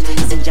ngesibhadi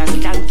izinjazi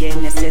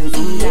hlangene senza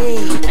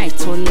umlahla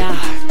nayithola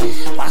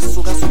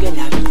wasuka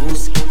sukela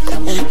ingozi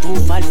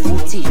unduval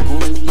futhi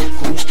ighost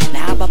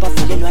laba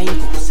bavelelwa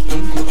ingozi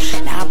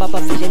laba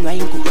bavelelwa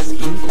ingozi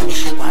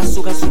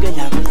wasuka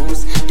sukela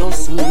ingozi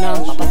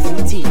tosunamba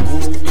bafuthi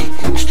ighost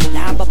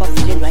laba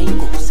bavelelwa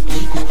ingozi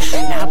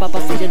laba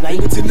bavelelwa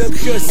ingozi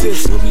namhla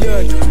senza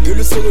umlando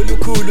lolu suku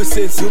olukhulu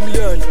senza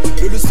umlando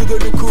lolu suku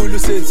olukhulu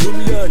senza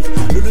umlando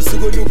lolu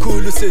suku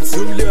olukhulu senza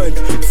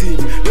umlando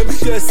thina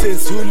namhla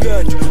senza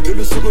umlando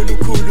lolu suku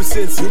olukhulu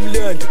senza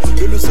umlando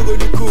lolu suku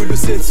olukhulu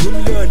senza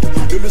umlando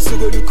lolu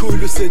suku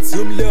olukhulu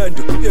senza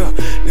umlando yeah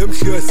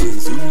namhla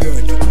senza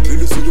umlando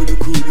lolu suku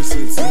olukhulu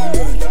senza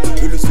umlando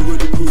lolu suku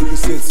olukhulu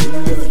senza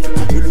umlando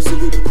lolu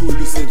suku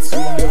olukhulu senza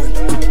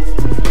umlando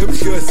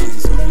namhla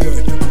senza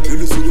umlando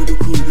lolu suku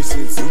olukhulu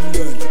senza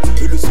umlando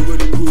lolu suku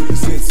olukhulu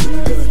senza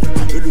umlando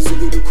lolu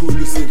suku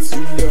olukhulu senza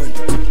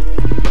umlando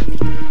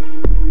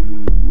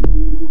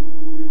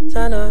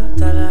Sana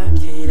tala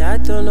kira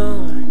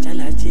tono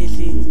jala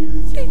chili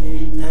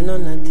Ano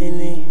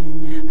natini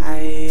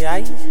ay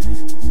ay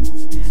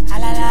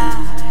alala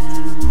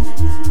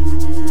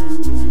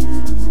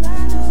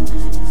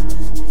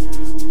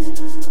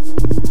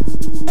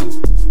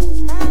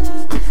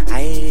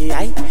ay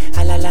ay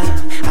alala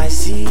I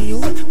see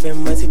you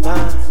bemazi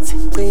phansi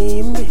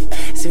qimbi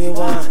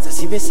sibewanza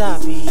sibe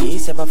sabi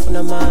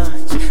siyabafuna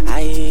manje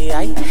ay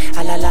ay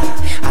alala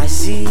I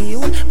see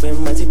you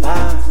bemazi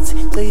phansi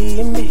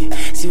qimbi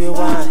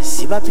sibewanza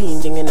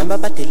sibaphinde ngenamba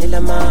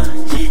badelela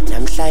manje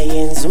namhla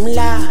yenza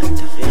umlando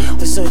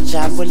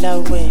usojabula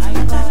we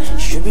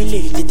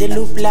jubilile de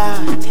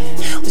lublade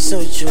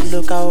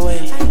usojuluka we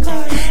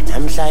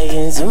namhla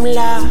yenza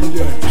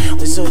umlando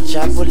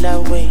usojabula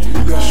we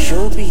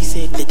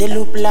jubise de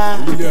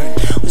lublade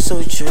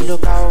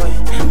usojuluka we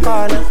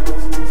kona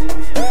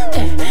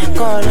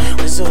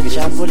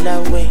usojabula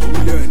we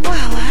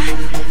wawa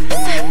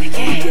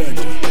sabike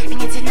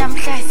ngithi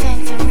namhla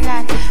senze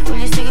umlando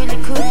ulisuku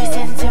likhulu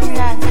senze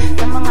umlando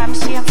noma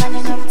ngamshiya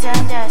mfana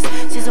nomthandazi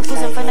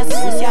sizophuza mfana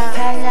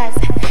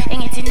siyaphalaza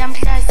ngithi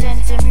namhla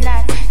senze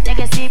umlando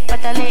ngeke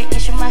sibhadale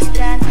ngisho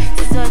mastana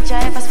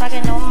sizojive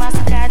sifake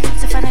nomaskadi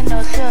sifana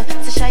nohlo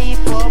sishaya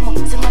ibhomo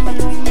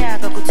sinqamela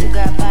unyaka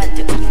kuthuka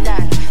abantu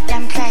umlando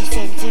namhla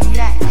senze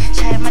umlando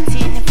shaya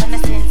mathini mfana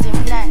senze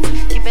umlando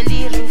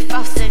gibeli roof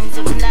off senze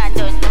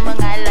umlando noma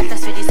ngalahla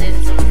swedi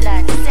senze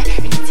umlando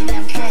ngithi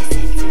namhla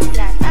senze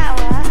umlando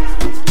awa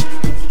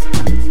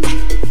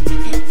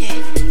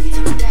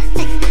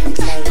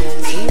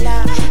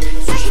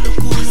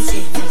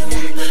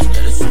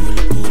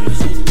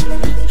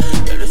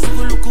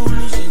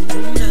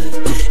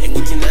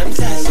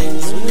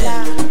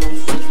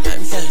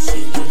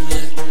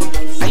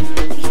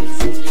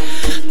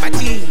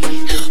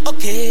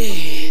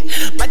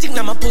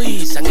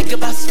angeke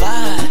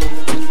basivale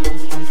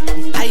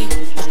ayi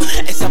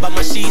esaba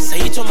mashisa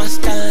yitho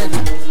mastana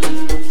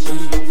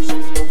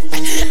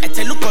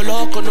ethela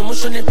ugoloko noma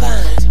ushone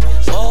phansi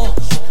oh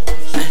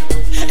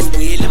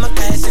esibuyele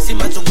emakhaya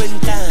sesimathe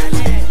kwentana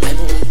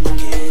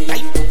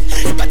ayi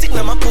bathi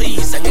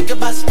kunamaphoyisa angeke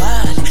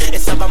basivale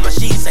esaba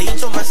mashisa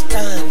yitho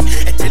mastana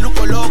ethela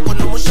ugoloko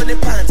noma ushone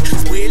phansi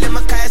sibuyele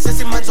emakhaya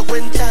sesimathe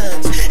kwentana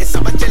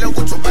esabatshela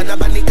ukuthi ubana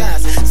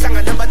abanikazi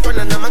sangana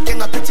abantwana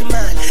namankenga aphethe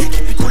imali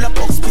khipha ikhula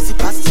box busy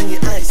pass thengi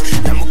ice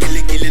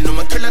namukelekile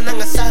noma thola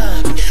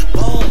nangasabi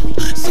oh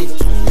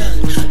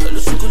sentumnana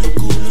lolu suku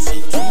lukhulu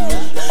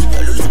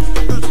sentumnana lolu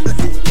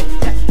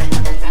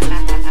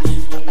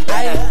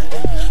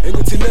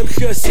engithi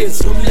namhla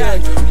senza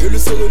umlando lolu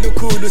suku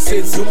olukhulu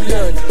senza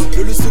umlando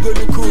lolu suku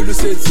olukhulu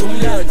senza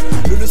umlando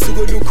lolu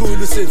suku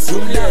olukhulu senza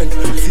umlando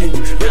thina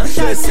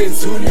namhla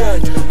senza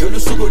umlando lolu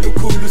suku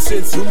olukhulu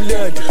senza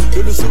umlando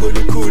lolu suku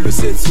olukhulu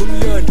senza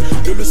umlando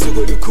lolu suku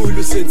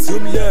olukhulu senza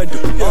umlando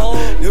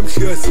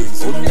namhla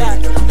senza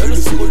umlando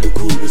lolu suku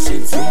olukhulu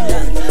senza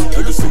umlando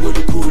lolu suku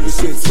olukhulu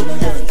senza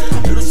umlando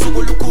lolu suku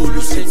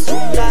olukhulu senza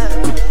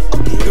umlando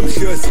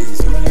namhla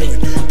senza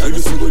umlando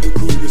lolu suku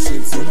olukhulu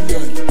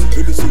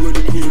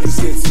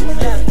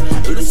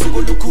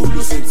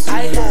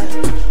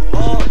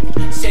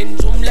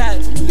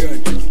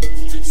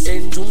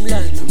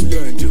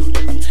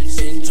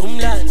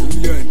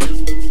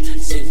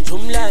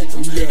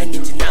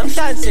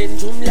namhlanje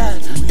senza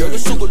umlando lolu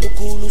suku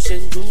lukhulu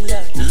senza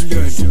umlando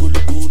lolu suku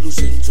lukhulu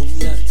senza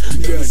umlando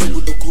lolu suku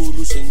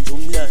lukhulu senza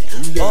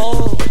umlando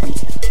oh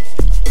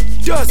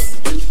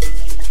just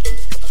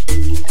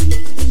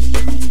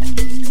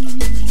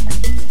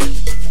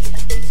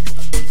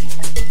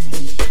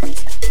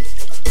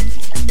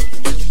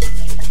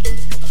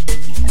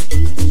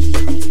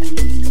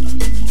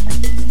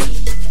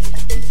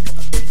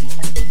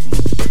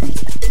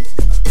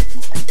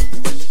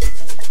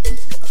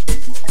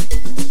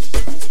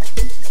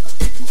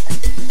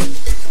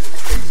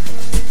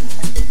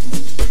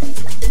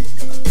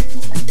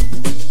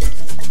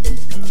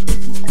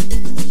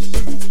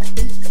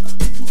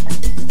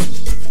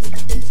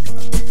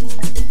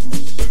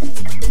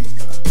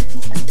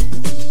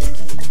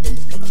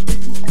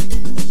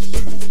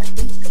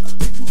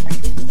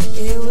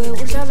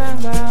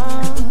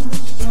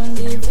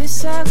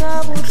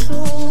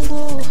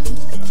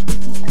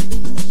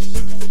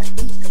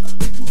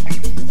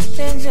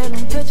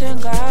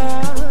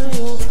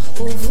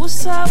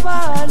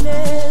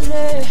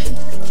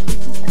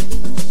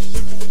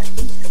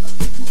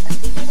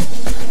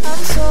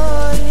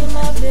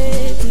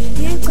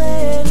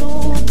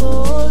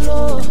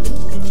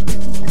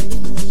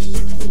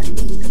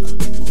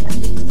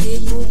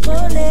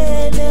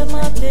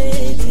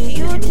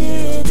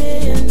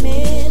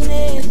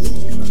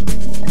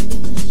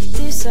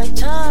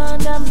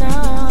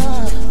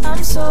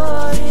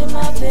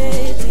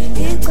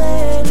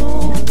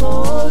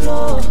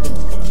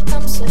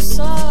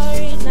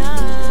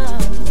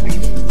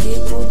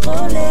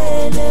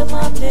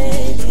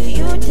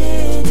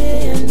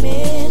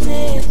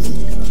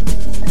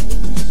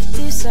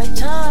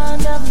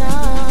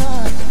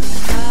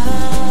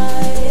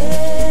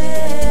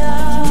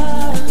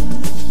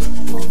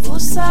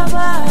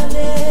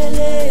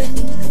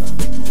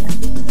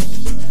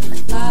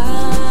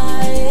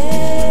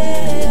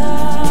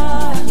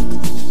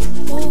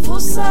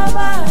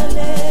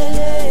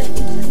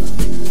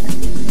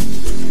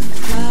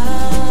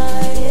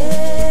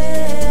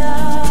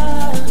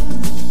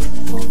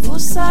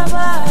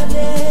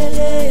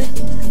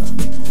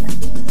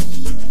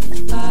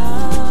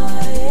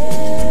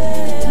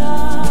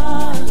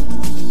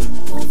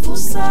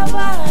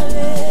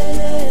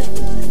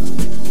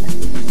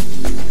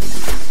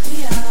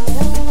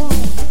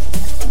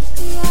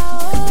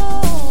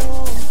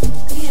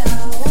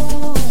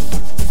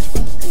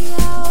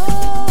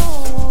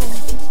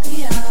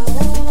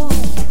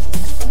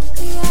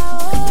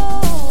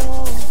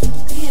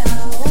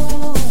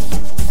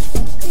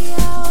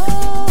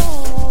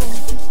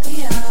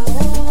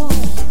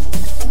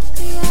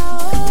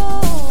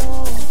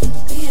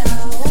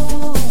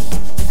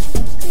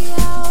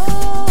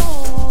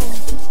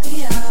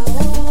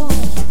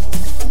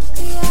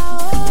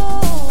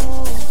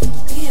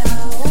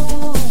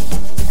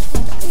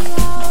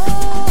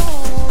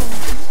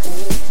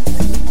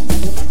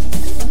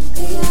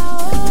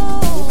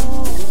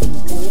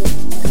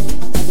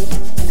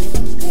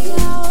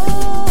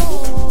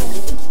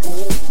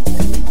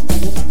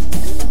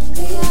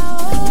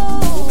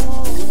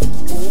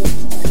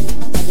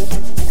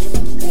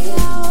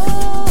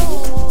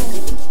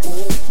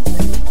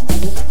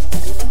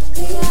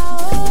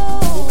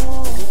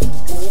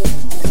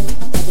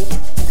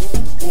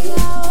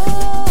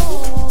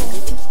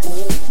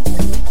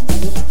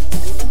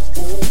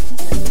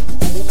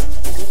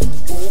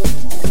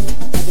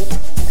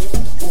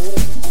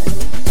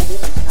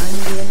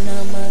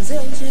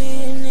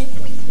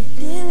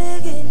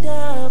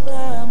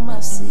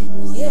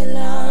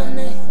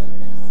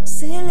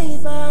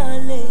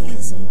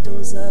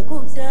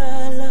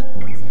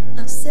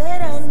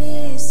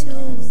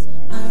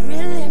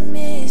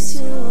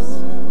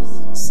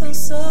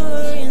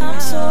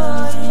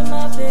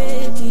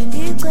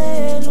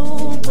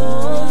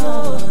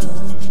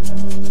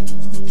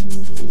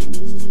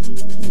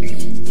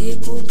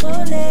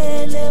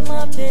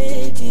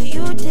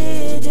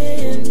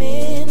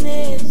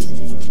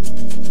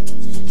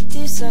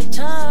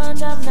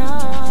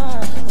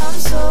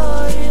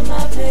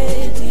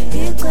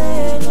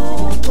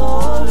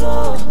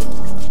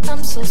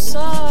so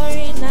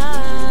sorry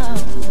now.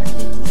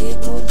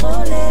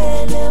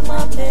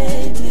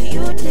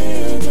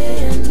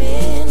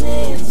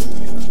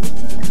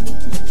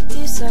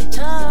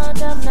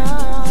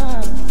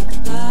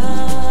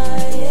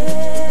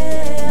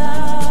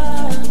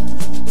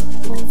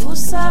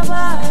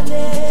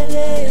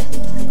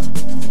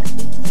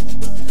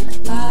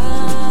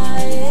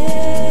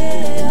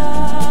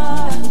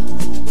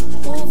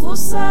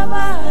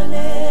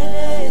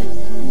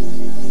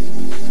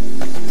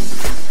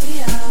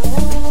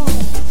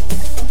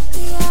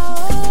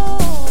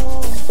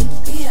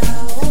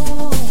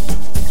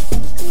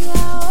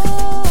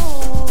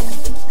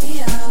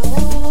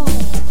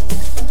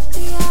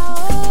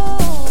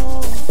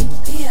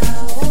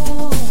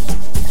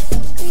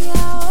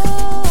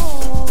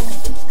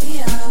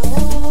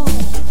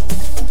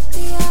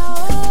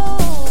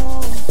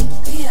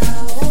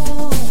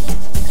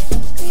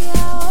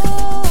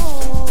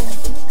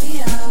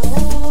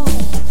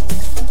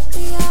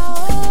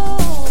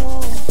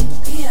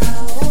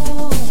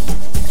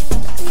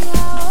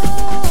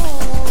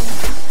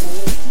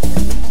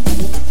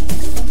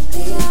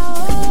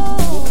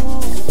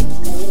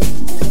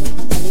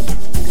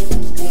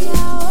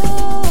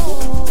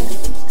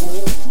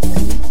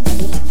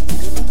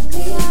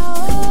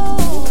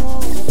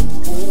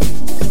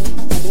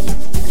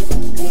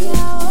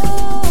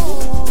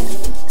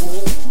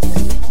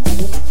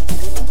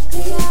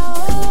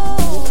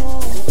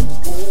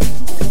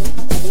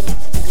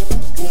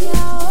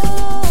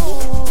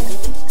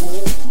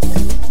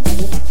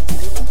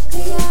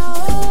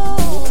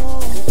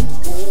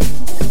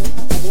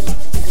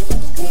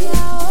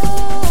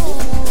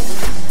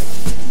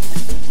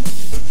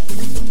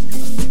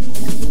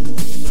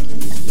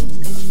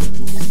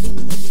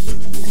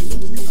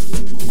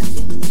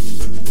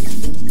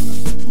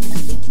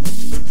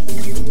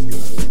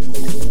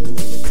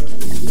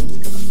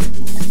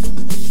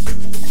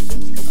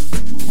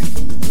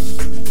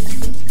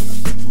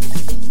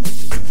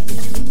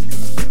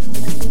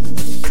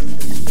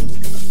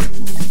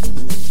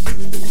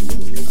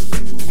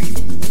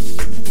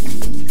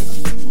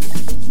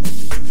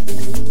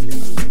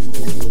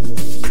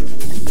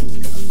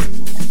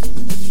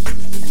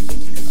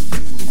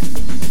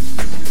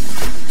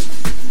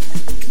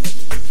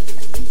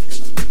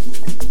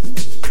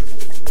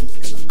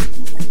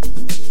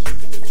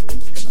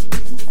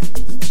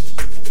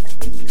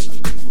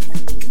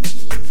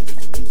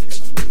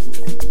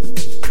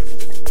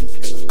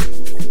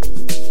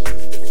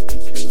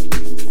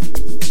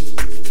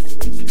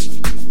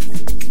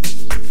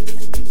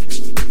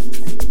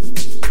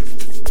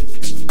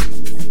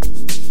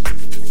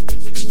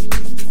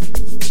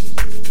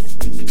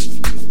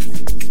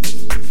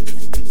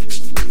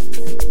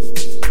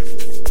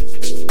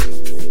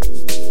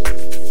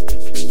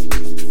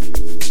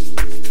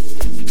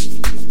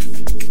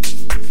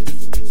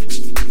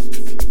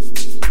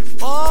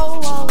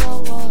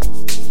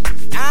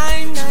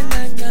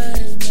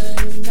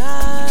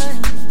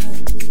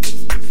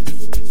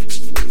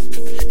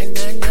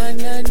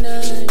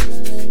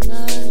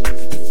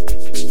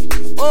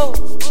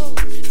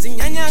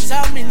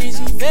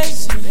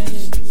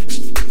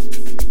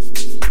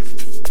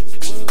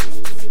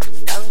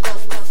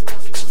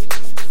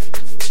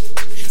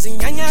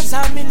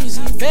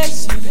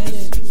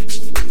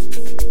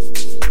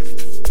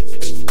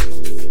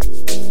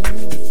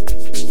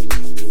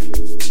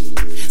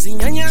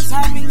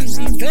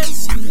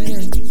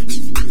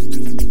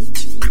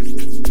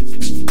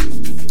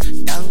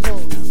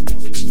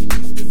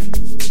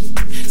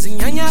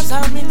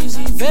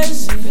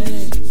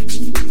 ungifezile.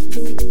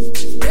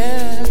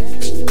 Yeah.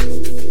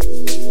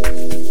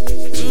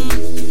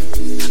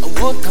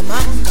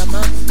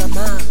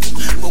 Kama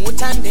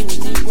ngokuthande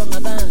nginikwa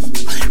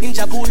ngabantu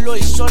injabulo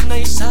isona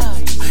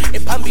isapho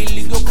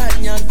ephambili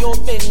kuyokhanya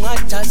kuyobe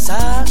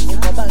ngathazange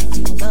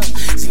kwabanzima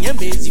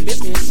sinyembezi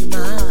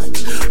bebesimana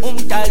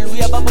umdala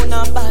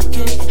uyababona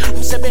bakhe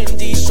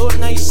umsebenzi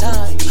isona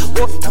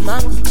isapho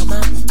kama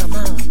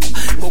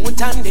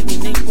ngokuthande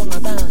nginikwa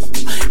ngabantu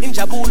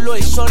injabulo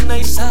isona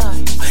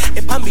isapho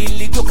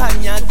ephambili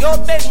kuyokhanya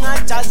kuyobe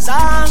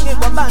ngathazange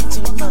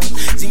kwabanzima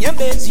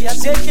sinyembezi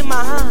yasehli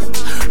mahana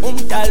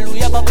umdala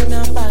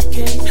uyababona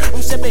bakhe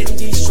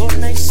umsebenzi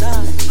isona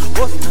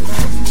isapho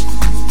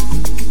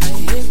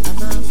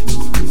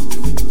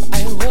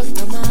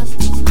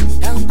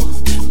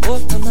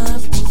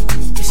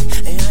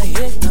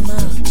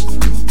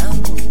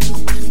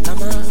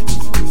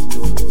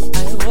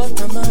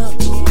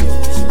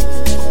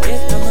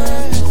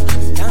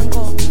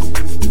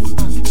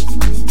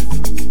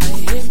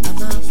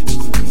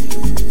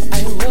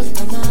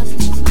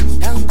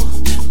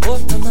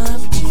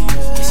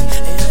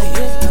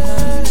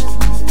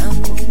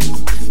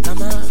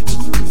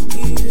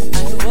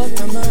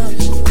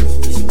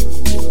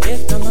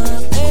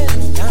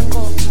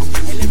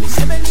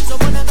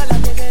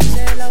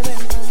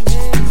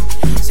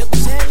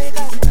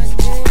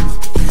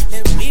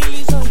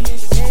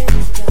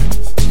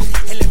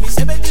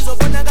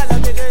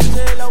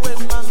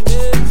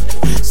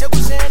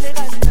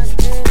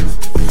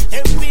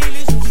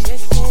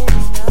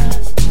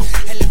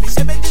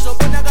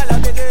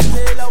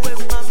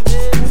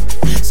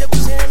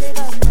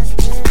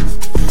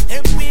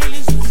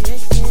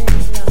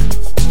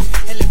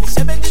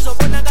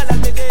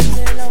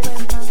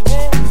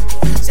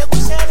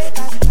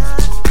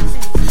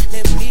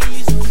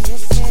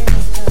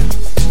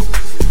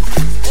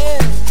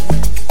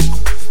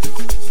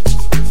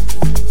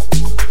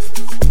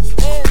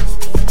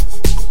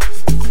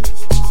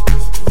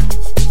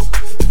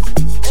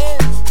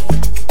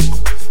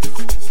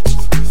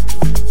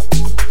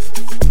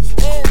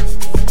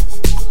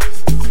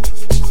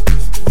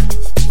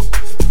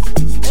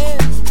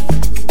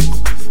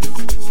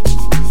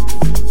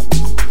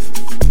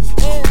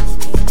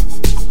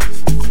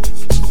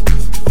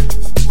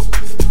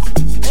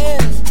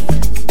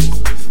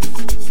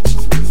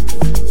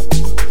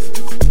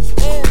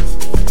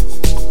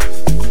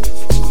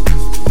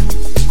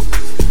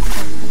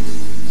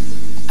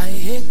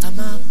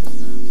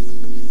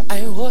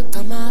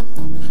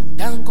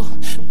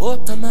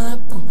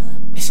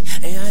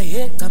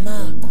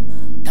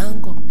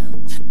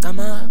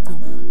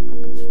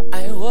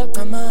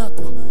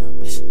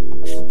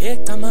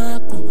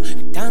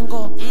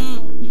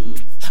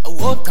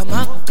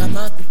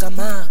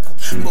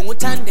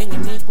Ngokuthande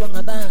nginikwa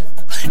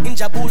ngabantu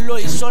injabulo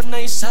isona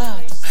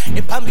isapho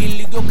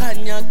ephambili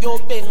kuyokhanya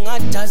kuyobe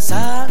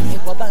ngathazange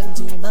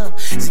kwabanzima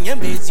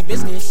sinyembezi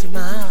bezingehli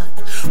mahana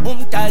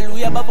umdala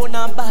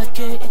uyababona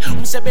bakhe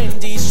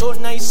umsebenzi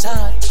isona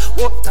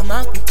isapho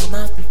kama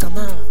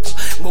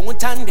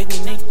ngokuthande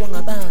nginikwa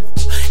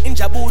ngabantu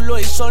injabulo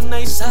isona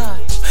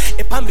isapho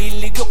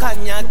ephambili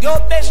kuyokhanya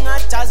kuyobe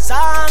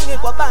ngathazange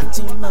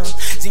kwabanzima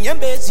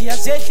sinyembezi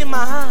yasehli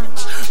mahana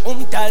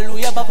umdala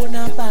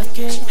uyababona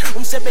bakhe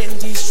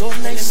umsebenzi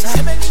isona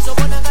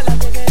isapho